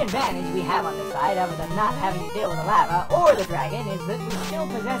 The main advantage we have on this side, other than not having to deal with the lava or the dragon, is that we still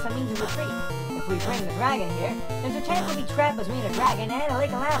possess a means of retreat. If we bring the dragon here, there's a chance we'll be trapped between a dragon and a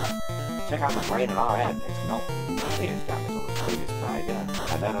lake of lava. Check out the brain in our head. It's not nearly as damaged as the previous dragon,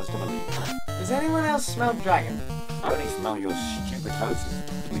 and that has to believe. Does anyone else smell dragon? I only smell your stupid hoses,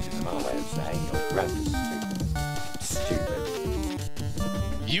 which is another way of saying your breath is stupid. Stupid.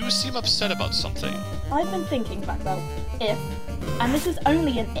 You seem upset about something. I've been thinking, Black Belt, if, and this is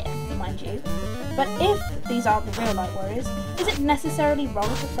only an if, mind you, but if these are the real Night Warriors, is it necessarily wrong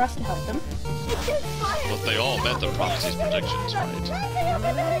for us to help them? But they all met the prophecy's predictions,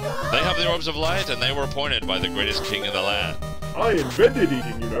 right? They have the orbs of light, and they were appointed by the greatest king in the land. I invented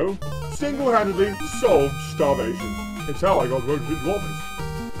eating, you know. Single-handedly solved starvation. It's how I got voted into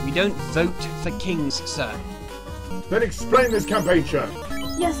office. We don't vote for kings, sir. Then explain this campaign, sir.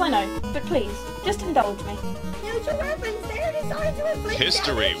 Yes, I know, but please, just indulge me. Future weapons, they're designed to inflict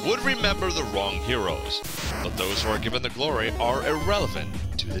History would remember the wrong heroes, but those who are given the glory are irrelevant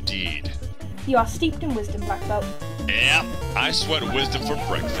to the deed. You are steeped in wisdom, Black Belt. Yep, I sweat wisdom for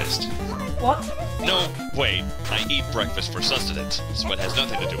breakfast. What? No, wait, I eat breakfast for sustenance. Sweat has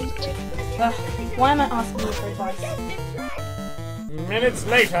nothing to do with it. Why am I asking you for advice? Minutes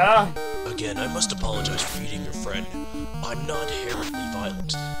later. Again, I must apologize for eating your friend. I'm not inherently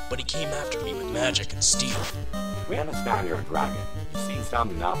violent, but he came after me with magic and steel. We understand you're a dragon. You seem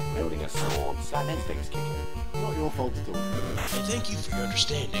sound enough wielding a sword, so that instinct's kicking. Not your fault at all. I thank you for your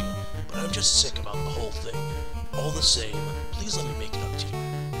understanding, but I'm just sick about the whole thing. All the same, please let me make it up to you.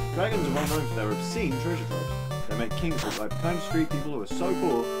 Dragons are well known for their obscene treasure troves. They make kings look like the kind of street people who are so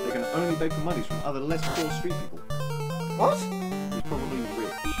poor they can only beg for monies from other less poor street people. What? He's probably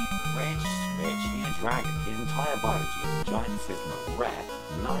rich. Rich, he's a dragon. His entire biology is a giant system of rare,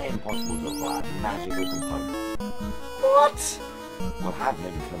 nigh impossible to acquire magical components. What? We'll have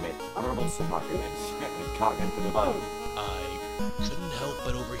him commit honorable smugglering and spit his cargo for the bow. I couldn't help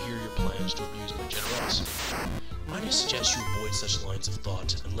but overhear your plans to abuse my generosity. Might I suggest you avoid such lines of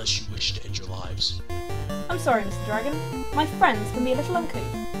thought unless you wish to end your lives? I'm sorry, Mr. Dragon. My friends can be a little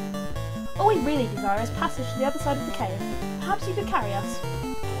uncouth. All we really desire is passage to the other side of the cave. Perhaps you could carry us.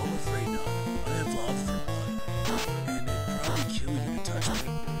 Oh, I'm afraid not. I have lava for blood, and it'd probably kill you to touch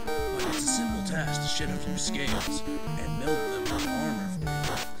me. But it's a simple task to shed a few scales and melt them into armor for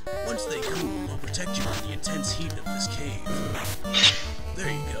you. Once they cool, they'll protect you from the intense heat of this cave. There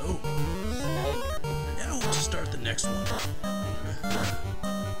you go. Now to start the next one.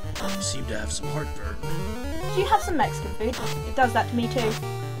 You seem to have some heartburn. Do you have some Mexican food? It does that to me too.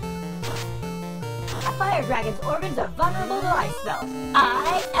 A fire dragon's organs are vulnerable to light spells.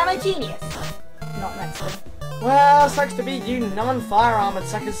 I am a genius. Not Mexican. Well, sucks to be you non-fire armored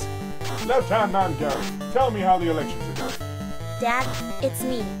suckers. Left-hand man, Gary. Tell me how the elections are going. Dad, it's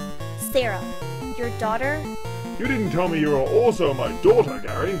me, Sarah, your daughter. You didn't tell me you were also my daughter,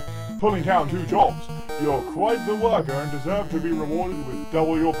 Gary. Pulling down 2 jobs. You're quite the worker and deserve to be rewarded with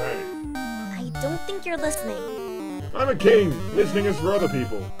double your pay. I don't think you're listening. I'm a king. Listening is for other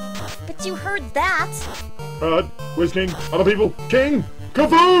people. But you heard that. Heard? Listening? Other people? King?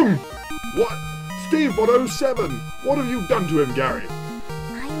 Kaboom! What? Steve 107! What have you done to him, Gary?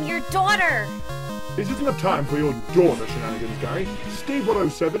 I'm your daughter. This isn't the time for your daughter shenanigans, Gary. Steve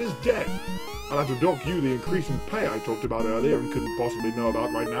 107 is dead. I'll have to dock you the increase in pay I talked about earlier and couldn't possibly know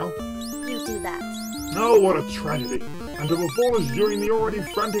about right now. You do that. No, what a tragedy. And to perform us during the already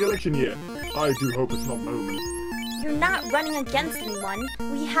frantic election year. I do hope it's not moment. You're not running against anyone.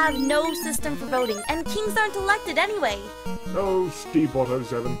 We have no system for voting, and kings aren't elected anyway. No, Steve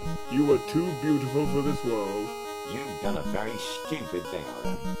 7. You were too beautiful for this world. You've done a very stupid thing,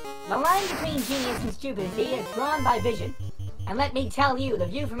 Aura. The line between genius and stupidity is drawn by vision. And let me tell you, the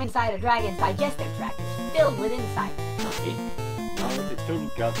view from inside a dragon's digestive tract is filled with insight. No, it's filled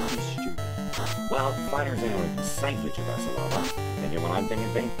with guts. He's stupid. Well, fighters anyway can safely traverse the lava. Think you what I'm thinking,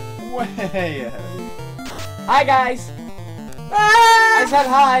 B? Way ahead of you. Hi, guys. I said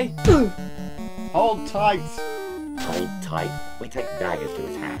hi. Hold tight. Hold tight? We take daggers to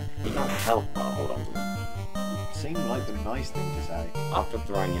his hand. He can't help but hold on to them. Seemed like the nice thing to say. After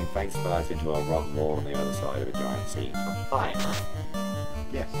throwing him face first into a rock wall on the other side of a giant sea. Fine.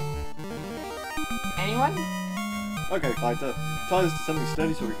 Yes. Anyone? Okay, fighter. Tie us to something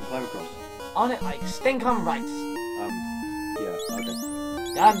sturdy so we can climb across. On it like stink on rice. Yeah, okay.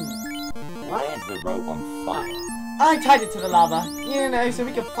 Done. Why is the rope on fire? I tied it to the lava, you know, so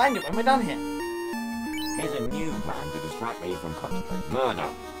we can find it when we're done here. Here's a new plan to distract me from contemplating murder.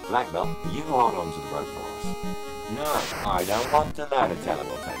 Black Belt, you hold on to the rope for us. No, I don't want to learn a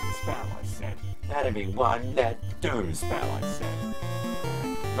terrible take the spell, I said. That'd be one dead doom spell, I said.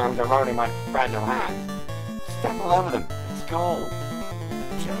 I'm only my fragile hand. Step all over them. It's gold.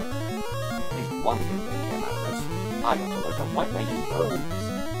 At least one good thing came out of this. I got to look at White Mage's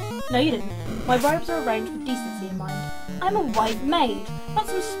robes. No, you didn't. My robes are arranged with decency in mind. I'm a white maid, not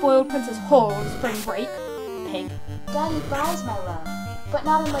some spoiled princess whore on spring break. Pig. Daddy buys my love, but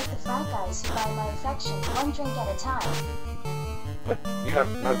not unlike the fat guys who buy my affection one drink at a time. But you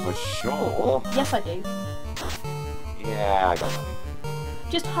don't know for sure. Yes, I do. Yeah, I got that.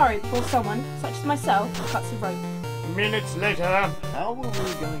 Just hurry before someone, such as myself, cuts the rope. Minutes later. How were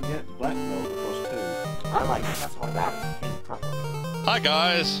we going to get Black Belt across too? I like it, that's what that is properly. Hi,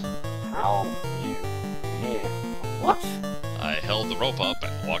 guys. How you here? What? I held the rope up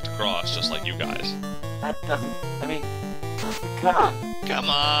and walked across just like you guys. That doesn't... I mean... Come on. Come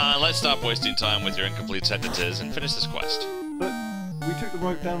on, let's stop wasting time with your incomplete sentences and finish this quest. But we took the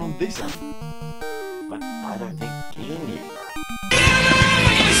rope down on this end. But I don't think he knew that.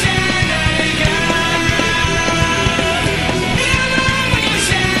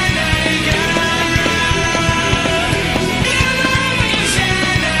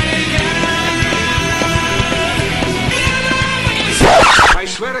 I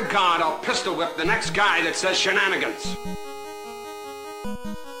swear to God, I'll pistol whip the next guy that says shenanigans.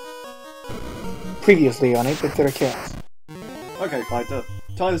 Previously on 8-bit Chaos. Okay, fighter.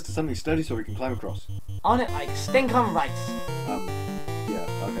 Tie us to something sturdy so we can climb across. On it like stink on rice. Yeah,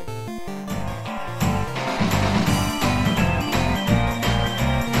 okay.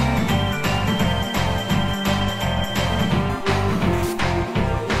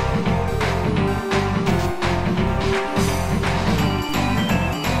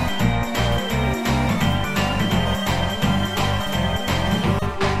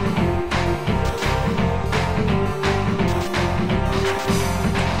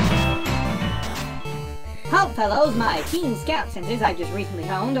 Halt, fellows, my keen scout senses I've just recently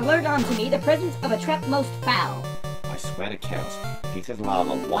honed alert on to me the presence of a trap most foul. I swear to Chaos, if he says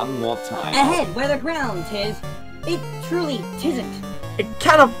lava one more time... Ahead, where the ground tis. It truly tisn't. It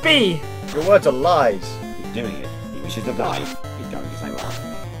cannot be! Your words are lies. He's doing it. He wishes to die. He's going to say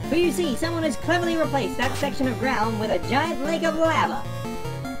lava. For you see, someone has cleverly replaced that section of ground with a giant lake of lava.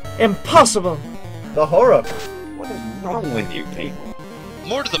 Impossible! The horror! What is wrong with you people?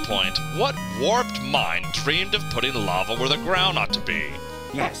 More to the point, what warped mind dreamed of putting lava where the ground ought to be?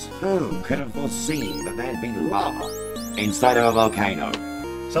 Yes, who could have foreseen that there'd be lava inside of a volcano?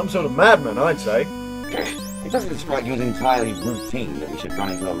 Some sort of madman, I'd say. It doesn't strike you as entirely routine that we should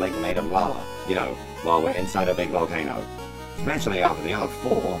run into a lake made of lava, you know, while we're inside a big volcano. Especially after the other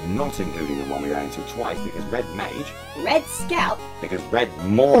four, not including the one we ran into twice because Red Mage... Red Scout? Because Red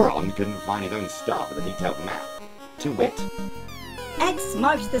Moron couldn't find his own star for the detailed map. To wit... X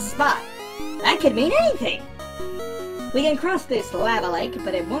marks the spot. That could mean anything. We can cross this lava lake,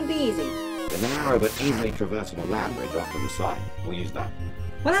 but it won't be easy. There's a narrow but easily traversable land bridge off to the side. We'll use that.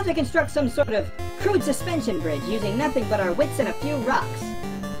 We'll have to construct some sort of crude suspension bridge using nothing but our wits and a few rocks.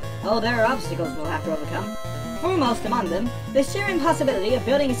 Oh, there are obstacles we'll have to overcome. Foremost among them, the sheer impossibility of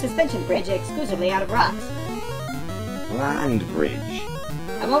building a suspension bridge exclusively out of rocks. Land bridge.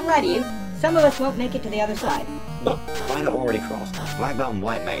 I won't lie to you, some of us won't make it to the other side. Look, mine are already crossed. Black Belt and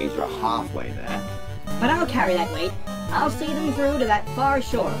White Mage are halfway there. But I'll carry that weight. I'll see them through to that far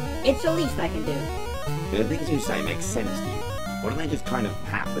shore. It's the least I can do. The things you say make sense to you. Or do they just kind of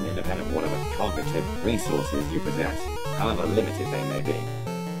happen independent of whatever cognitive resources you possess, however limited they may be?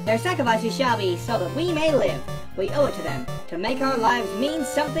 Their sacrifices shall be so that we may live. We owe it to them to make our lives mean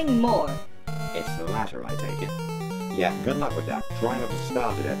something more. It's the latter, I take it. Yeah, good luck with that. Try not to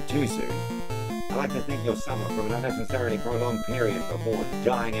start it too soon. I like to think you'll suffer from an unnecessarily prolonged period before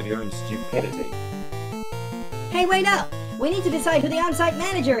dying of your own stupidity. Hey, wait up! We need to decide who the on-site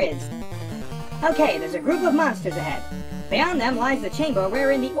manager is. Okay, there's a group of monsters ahead. Beyond them lies the chamber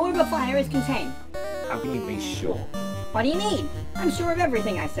wherein the orb of fire is contained. How can you be sure? What do you need? I'm sure of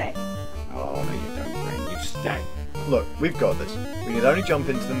everything I say. Oh, no you don't, Brain. You stay. Look, we've got this. We can only jump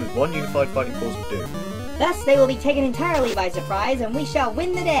into them as one unified fighting force of doom. Thus, they will be taken entirely by surprise, and we shall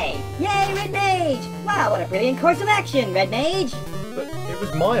win the day. Yay, Red Mage! Wow, what a brilliant course of action, Red Mage! But it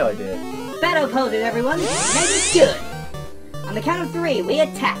was my idea. Battle poses, everyone. Make it good. On the count of 3, we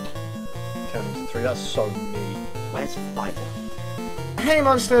attack. Counting to 3, that's so me. Let's fight. Hey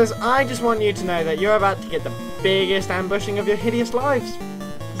monsters, I just want you to know that you're about to get the biggest ambushing of your hideous lives.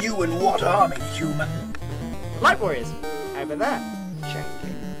 You and what army, human? Light Warriors, over there.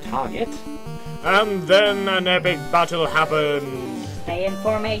 Changing target. And then an epic battle happened. Stay in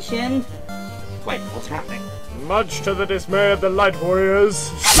formation. Wait, what's happening? Much to the dismay of the Light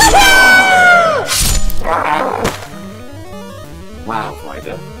Warriors. Wow,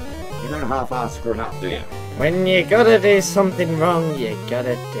 fighter. You don't half-ass screw up, do you? When you gotta do something wrong, you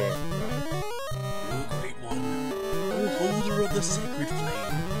gotta do it right. O Great One, O Holder of the Sacred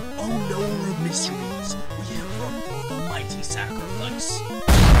Flame, O Knower of Mysteries, we have brought forth a mighty sacrifice.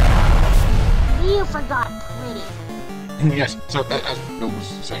 You forgot pretty. Yes, so as Bill was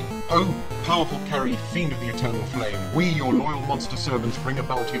saying, oh, powerful carry, fiend of the eternal flame, we, your loyal monster servants, bring a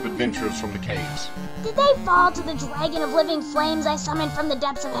bounty of adventurers from the caves. Did they fall to the dragon of living flames I summoned from the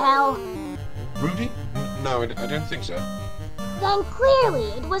depths of hell? Rudy? No, I don't think so. Then clearly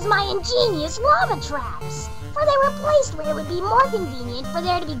it was my ingenious lava traps, for they were placed where it would be more convenient for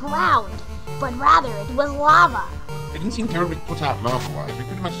there to be ground, but rather it was lava. They didn't seem terribly put out lava-wise. We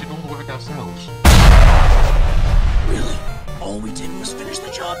pretty much did all the work ourselves. Really? All we did was finish the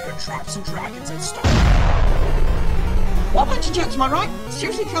job your traps and dragons had started. What bunch of jerks, am I right?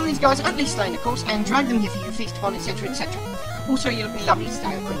 Seriously kill these guys, at least slain, of course, and drag them here for you, feast upon, etc., etc. Also, you'll be lovely to stay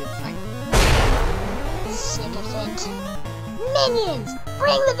at Queen of the Flame. Sycophant. Minions!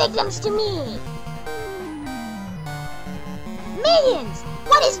 Bring the victims to me! Minions!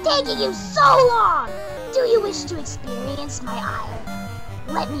 What is taking you so long? Do you wish to experience my ire?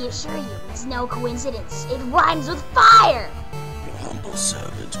 Let me assure you, it's no coincidence. It rhymes with fire! Your humble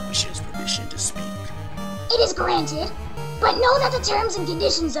servant wishes permission to speak. It is granted, but know that the terms and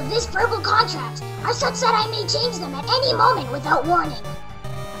conditions of this verbal contract are such that I may change them at any moment without warning.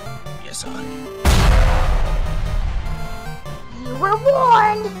 Yes, honey. You were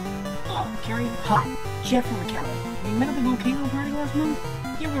warned! Oh, Carrie, hi. Jeff from McKellen. You met at the volcano party last month?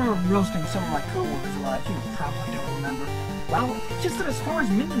 You were roasting some of my coworkers alive. You probably don't remember. Well, it's just that as far as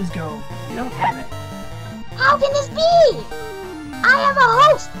minions go, you don't have it. How can this be? I have a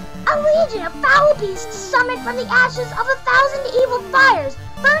host! A legion of foul beasts summoned from the ashes of 1,000 evil fires,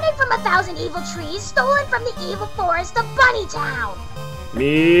 burning from 1,000 evil trees, stolen from the evil forest of Bunnytown!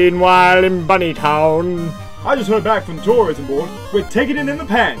 Meanwhile in Bunnytown, I just heard back from the tourism board. We're taking it in the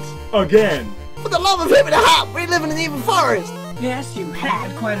pants. Again. For the love of him and a hat, we're living in the evil forest! Yes, you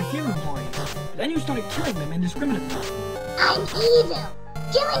had quite a few employees, but then you started killing them indiscriminately. I'm evil!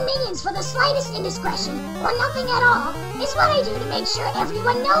 Killing minions for the slightest indiscretion, or nothing at all, is what I do to make sure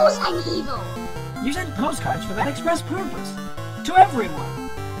everyone knows I'm evil! You sent postcards for that express purpose. To everyone.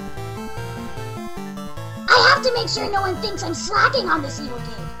 I have to make sure no one thinks I'm slacking on this evil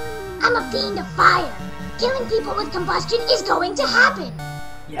gig. I'm a fiend of fire. Killing people with combustion is going to happen.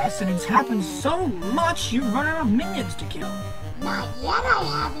 Yes, and it's happened so much you've run out of minions to kill. Not yet, I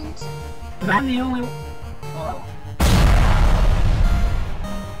haven't. But I'm the only one. Oh.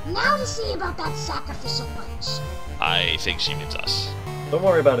 Now to see about that sacrificial bunch. I think she means us. Don't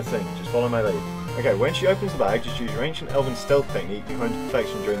worry about a thing, just follow my lead. Okay, when she opens the bag, just use your ancient elven stealth technique you honed to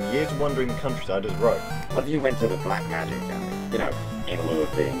perfection during the years of wandering the countryside as a rogue. What if you went to the black magic, you know, in lieu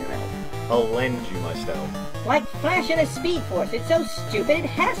of being an elf? I'll lend you my stealth. Like Flash and a Speed Force, it's so stupid it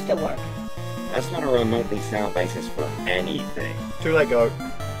has to work. That's not a remotely sound basis for anything. Too late, go.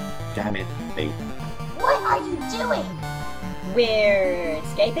 Damn it, B. What are you doing? We're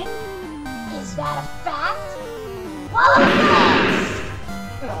escaping? Is that a fact? Follow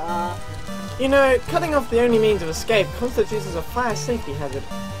fast! You know, cutting off the only means of escape constitutes as a fire safety hazard.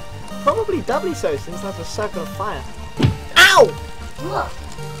 Probably doubly so since that's a circle of fire. Ow! Look,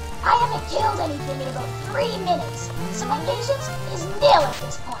 I haven't killed anything in about 3 minutes, so my patience is nil at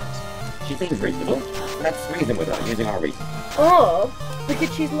this point. She seems reasonable. Let's reason with her using our reason. Or we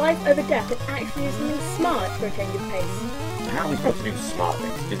could choose life over death and actually do something smart for a change of pace. How are we supposed to do smart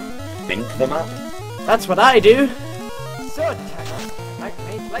things? Just think them up? That's what I do. Sword tackle. Black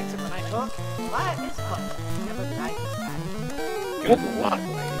Mage likes it when I talk. Quiet is fun. Never like that. Good luck,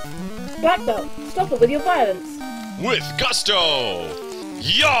 lady. Black Belt, stop it with your violence. With gusto!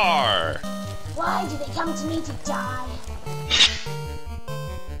 Yar! Why do they come to me to die?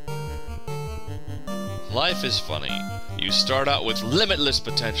 Life is funny. You start out with limitless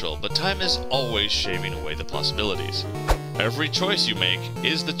potential, but time is always shaving away the possibilities. Every choice you make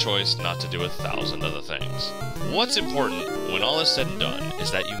is the choice not to do 1,000 other things. What's important, when all is said and done,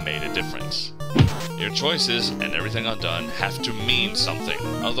 is that you made a difference. Your choices and everything undone have to mean something,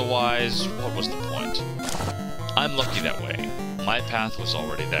 otherwise, what was the point? I'm lucky that way. My path was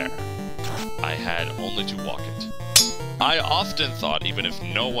already there. I had only to walk it. I often thought even if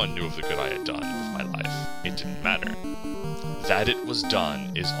no one knew of the good I had done with my life, it didn't matter. That it was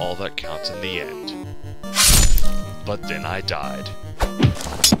done is all that counts in the end. But then I died.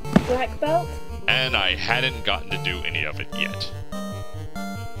 Black Belt? And I hadn't gotten to do any of it yet.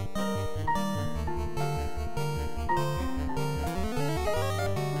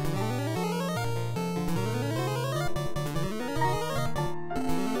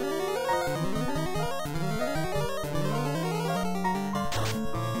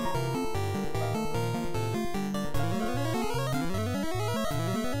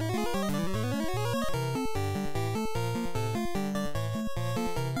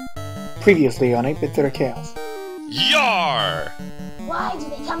 Previously on 8-Bit Chaos. Yar! Why do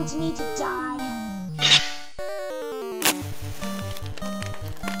they come to me to die?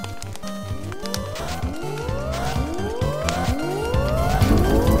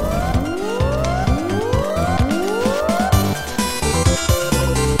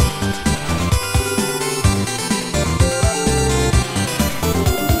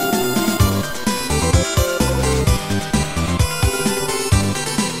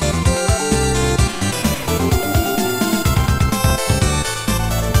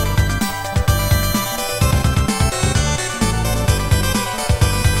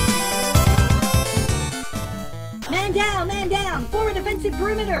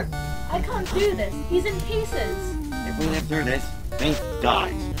 Perimeter! I can't do this. He's in pieces. If we live through this, he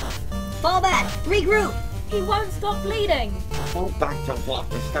dies. Fall back! Regroup! He won't stop bleeding. Fall back to what?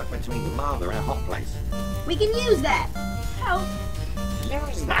 We're stuck between the lava and a hot place. We can use that. Help!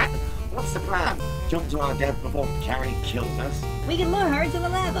 Use that? What's the plan? Jump to our death before Carrie kills us? We can lure her into the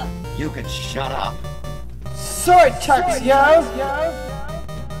lava. You could shut up. Sword chucks, yo!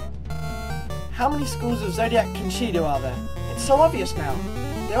 How many schools of Zodiac Conchido are there? It's so obvious now.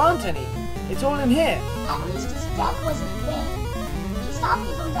 There aren't any. It's all in here. At least his death wasn't vain. He stopped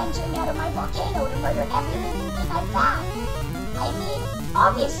me from venturing out of my volcano to murder every living thing I found. I mean,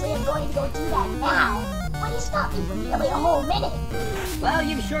 obviously I'm going to go do that now, but he stopped me for nearly a whole minute. Well,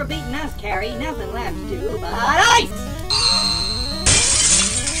 you've sure beaten us, Carrie. Nothing left to do but ice!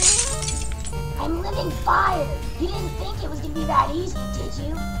 I'm living fire. You didn't think it was going to be that easy, did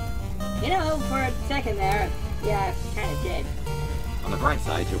you? You know, for a second there, yeah, I kind of did. On the bright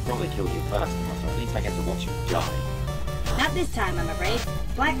side, he'll probably kill you first, so at least I get to watch you die. Not this time, I'm afraid.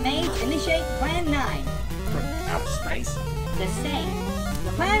 Black Mage, initiate Plan 9. From outer space? The same.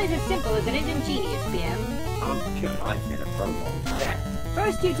 The plan is as simple as it is ingenious, PM. Oh, good, I've been a prolonged death.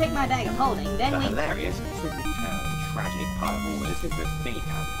 First you take my bag of holding, then the we... hilarious, tragic part of all this is with me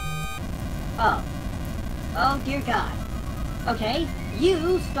happening. Oh. Oh, dear God. Okay,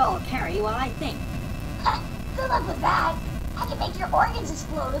 you stall Carrie while I think. Good luck with that. I can make your organs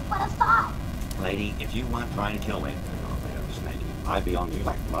explode with what a thought. Lady, if you weren't trying to kill me, I'd be on you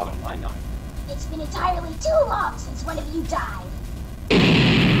like blood on my knife. It's been entirely too long since one of you died.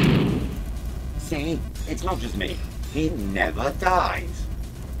 See? It's not just me. He never dies.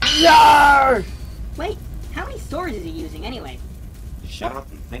 No! Wait, how many swords is he using anyway? Shut up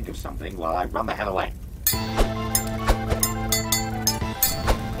and think of something while I run the hell away.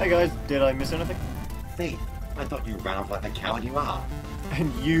 Hey guys, did I miss anything? Thief, I thought you ran off like the coward you are.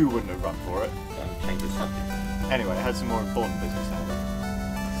 And you wouldn't have run for it. Don't change the subject. Anyway, I had some more important business to handle.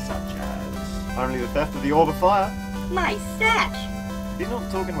 Such as? Only the theft of the Orb of Fire. My stash! He's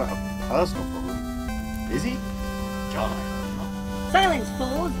not talking about a personal problem, is he? God. Silence,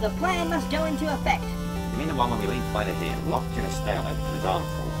 fools! The plan must go into effect. You mean the one where we leave Spider here, locked in a stalemate with his arm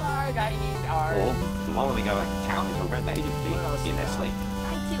full? Or the one where we go back to town until Red Lady defeats in their sleep?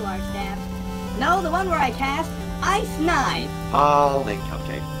 I too are stabbed. No, the one where I cast Ice Knife. Oh, the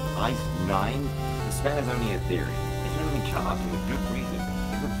cupcake. Ice 9? The spell is only a theory. It's only cast with good reason.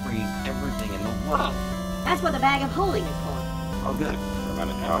 It would freeze everything in the world. That's what the bag of holding is for. Oh good. For about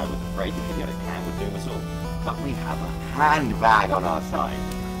an hour I was afraid the idiotic plan would doom us all. But we have a handbag on our side.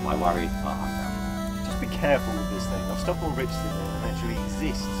 My worries are gone. Just be careful with this thing. I've stopped all riches in there and it actually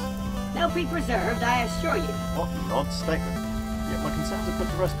exists. They'll be preserved, I assure you. What an odd statement. Yet my concerns are put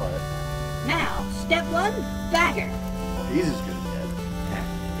to rest by it. Now, step 1, bagger. Well, he's as good as dead. Yeah,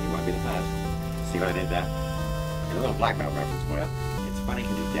 he won't be the first. See what I did there? A little black belt reference for you. It's funny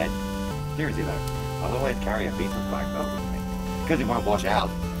because he's dead. Seriously though, I'll always carry a piece of black belt with me. Because it won't wash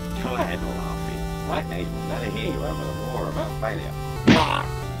out. Go ahead and laugh. White mage will never hear you over the roar about failure.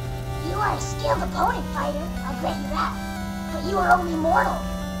 You are a skilled opponent, fighter. I'll grant you that. But you are only mortal.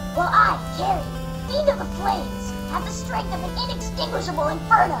 While I, Gary, Fiend of the Flames, have the strength of an inextinguishable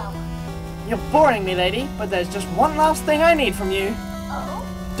inferno. You're boring me, lady, but there's just one last thing I need from you. Oh?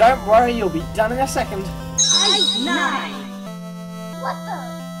 Don't worry, you'll be done in a second. Ice 9! What the?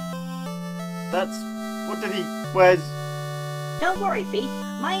 That's... what did he... where's... Don't worry, Feet.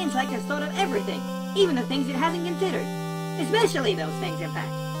 My intellect has thought of everything, even the things it hasn't considered. Especially those things, in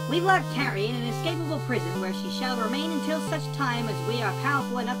fact. We've locked Carrie in an escapable prison where she shall remain until such time as we are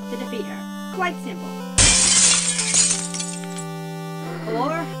powerful enough to defeat her. Quite simple.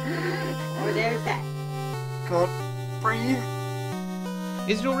 Or there's that. Can't breathe.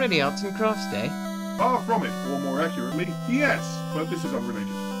 Is it already Arts and Crafts Day? Far from it, or more accurately, yes, but this is unrelated.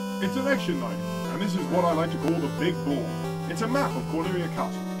 It's election night, and this is what I like to call the Big Ball. It's a map of Cornelia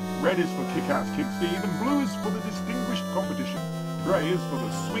Castle. Red is for Kick-Ass Kick Steve, and blue is for the distinguished competition. Grey is for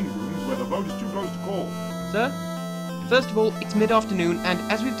the swing rooms where the vote is too close to call. Sir? First of all, it's mid-afternoon, and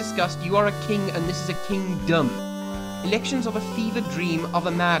as we've discussed, you are a king and this is a kingdom. Elections are the fever dream of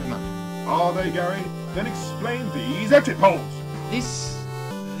a madman. Are they, Gary? Then explain these exit polls! This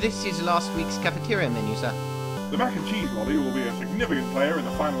is last week's cafeteria menu, sir. The mac and cheese lobby will be a significant player in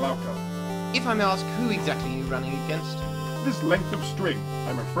the final outcome. If I may ask, who exactly are you running against? This length of string.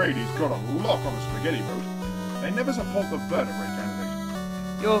 I'm afraid he's got a lock on the spaghetti vote. They never support the vertebrate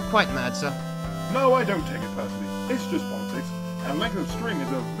candidate. You're quite mad, sir. No, I don't take it personally. It's just politics. And length of string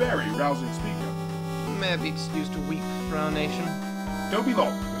is a very rousing speaker. May I be excused to weep for our nation? Don't be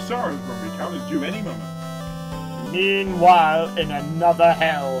long. The sorrows from recount is due any moment. Meanwhile, in another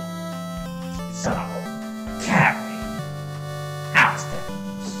hell. So, Carrie, how's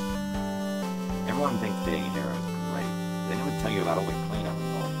things? Everyone thinks being a hero is great. They never tell you about all the cleanup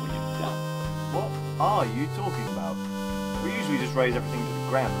involved when you're done. What are you talking about? We usually just raise everything to the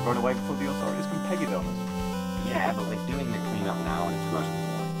ground and run away before the authorities can peg it on us. Yeah, but we're doing the cleanup now and it's rushing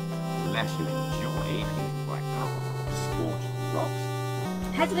forward. Unless you enjoy things like scorched rocks.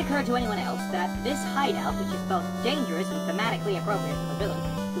 Has it occurred to anyone else that this hideout, which is both dangerous and thematically appropriate for the villain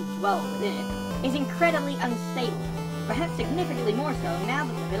who dwell within it, is incredibly unstable? Perhaps significantly more so now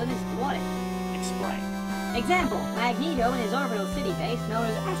that the villain is thwarted. Explain. Example, Magneto in his orbital city base known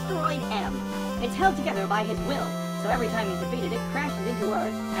as Asteroid M. It's held together by his will, so every time he's defeated it crashes into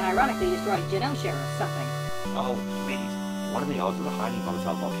Earth and ironically destroys Genosha or something. Oh, please. What are the odds of the highly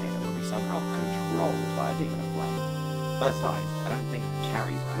volatile volcano will be somehow controlled by a demon of flame? Besides, I don't think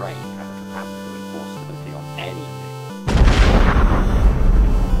Carrie's brain has the capacity to enforce stability on anything.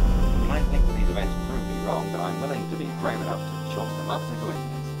 You might think that these events prove me wrong, but I'm willing to be brave enough to chalk them up to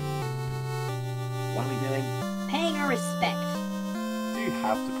coincidence. What are we doing? Paying our respects. Do you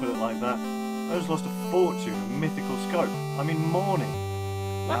have to put it like that? I just lost a fortune of mythical scope. I'm in mourning.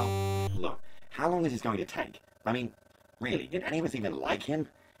 Well, look, how long is this going to take? I mean, really, did any of us even like him?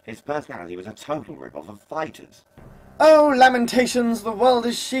 His personality was a total rip-off of fighters. Oh, lamentations, the world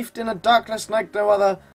is sheathed in a darkness like no other.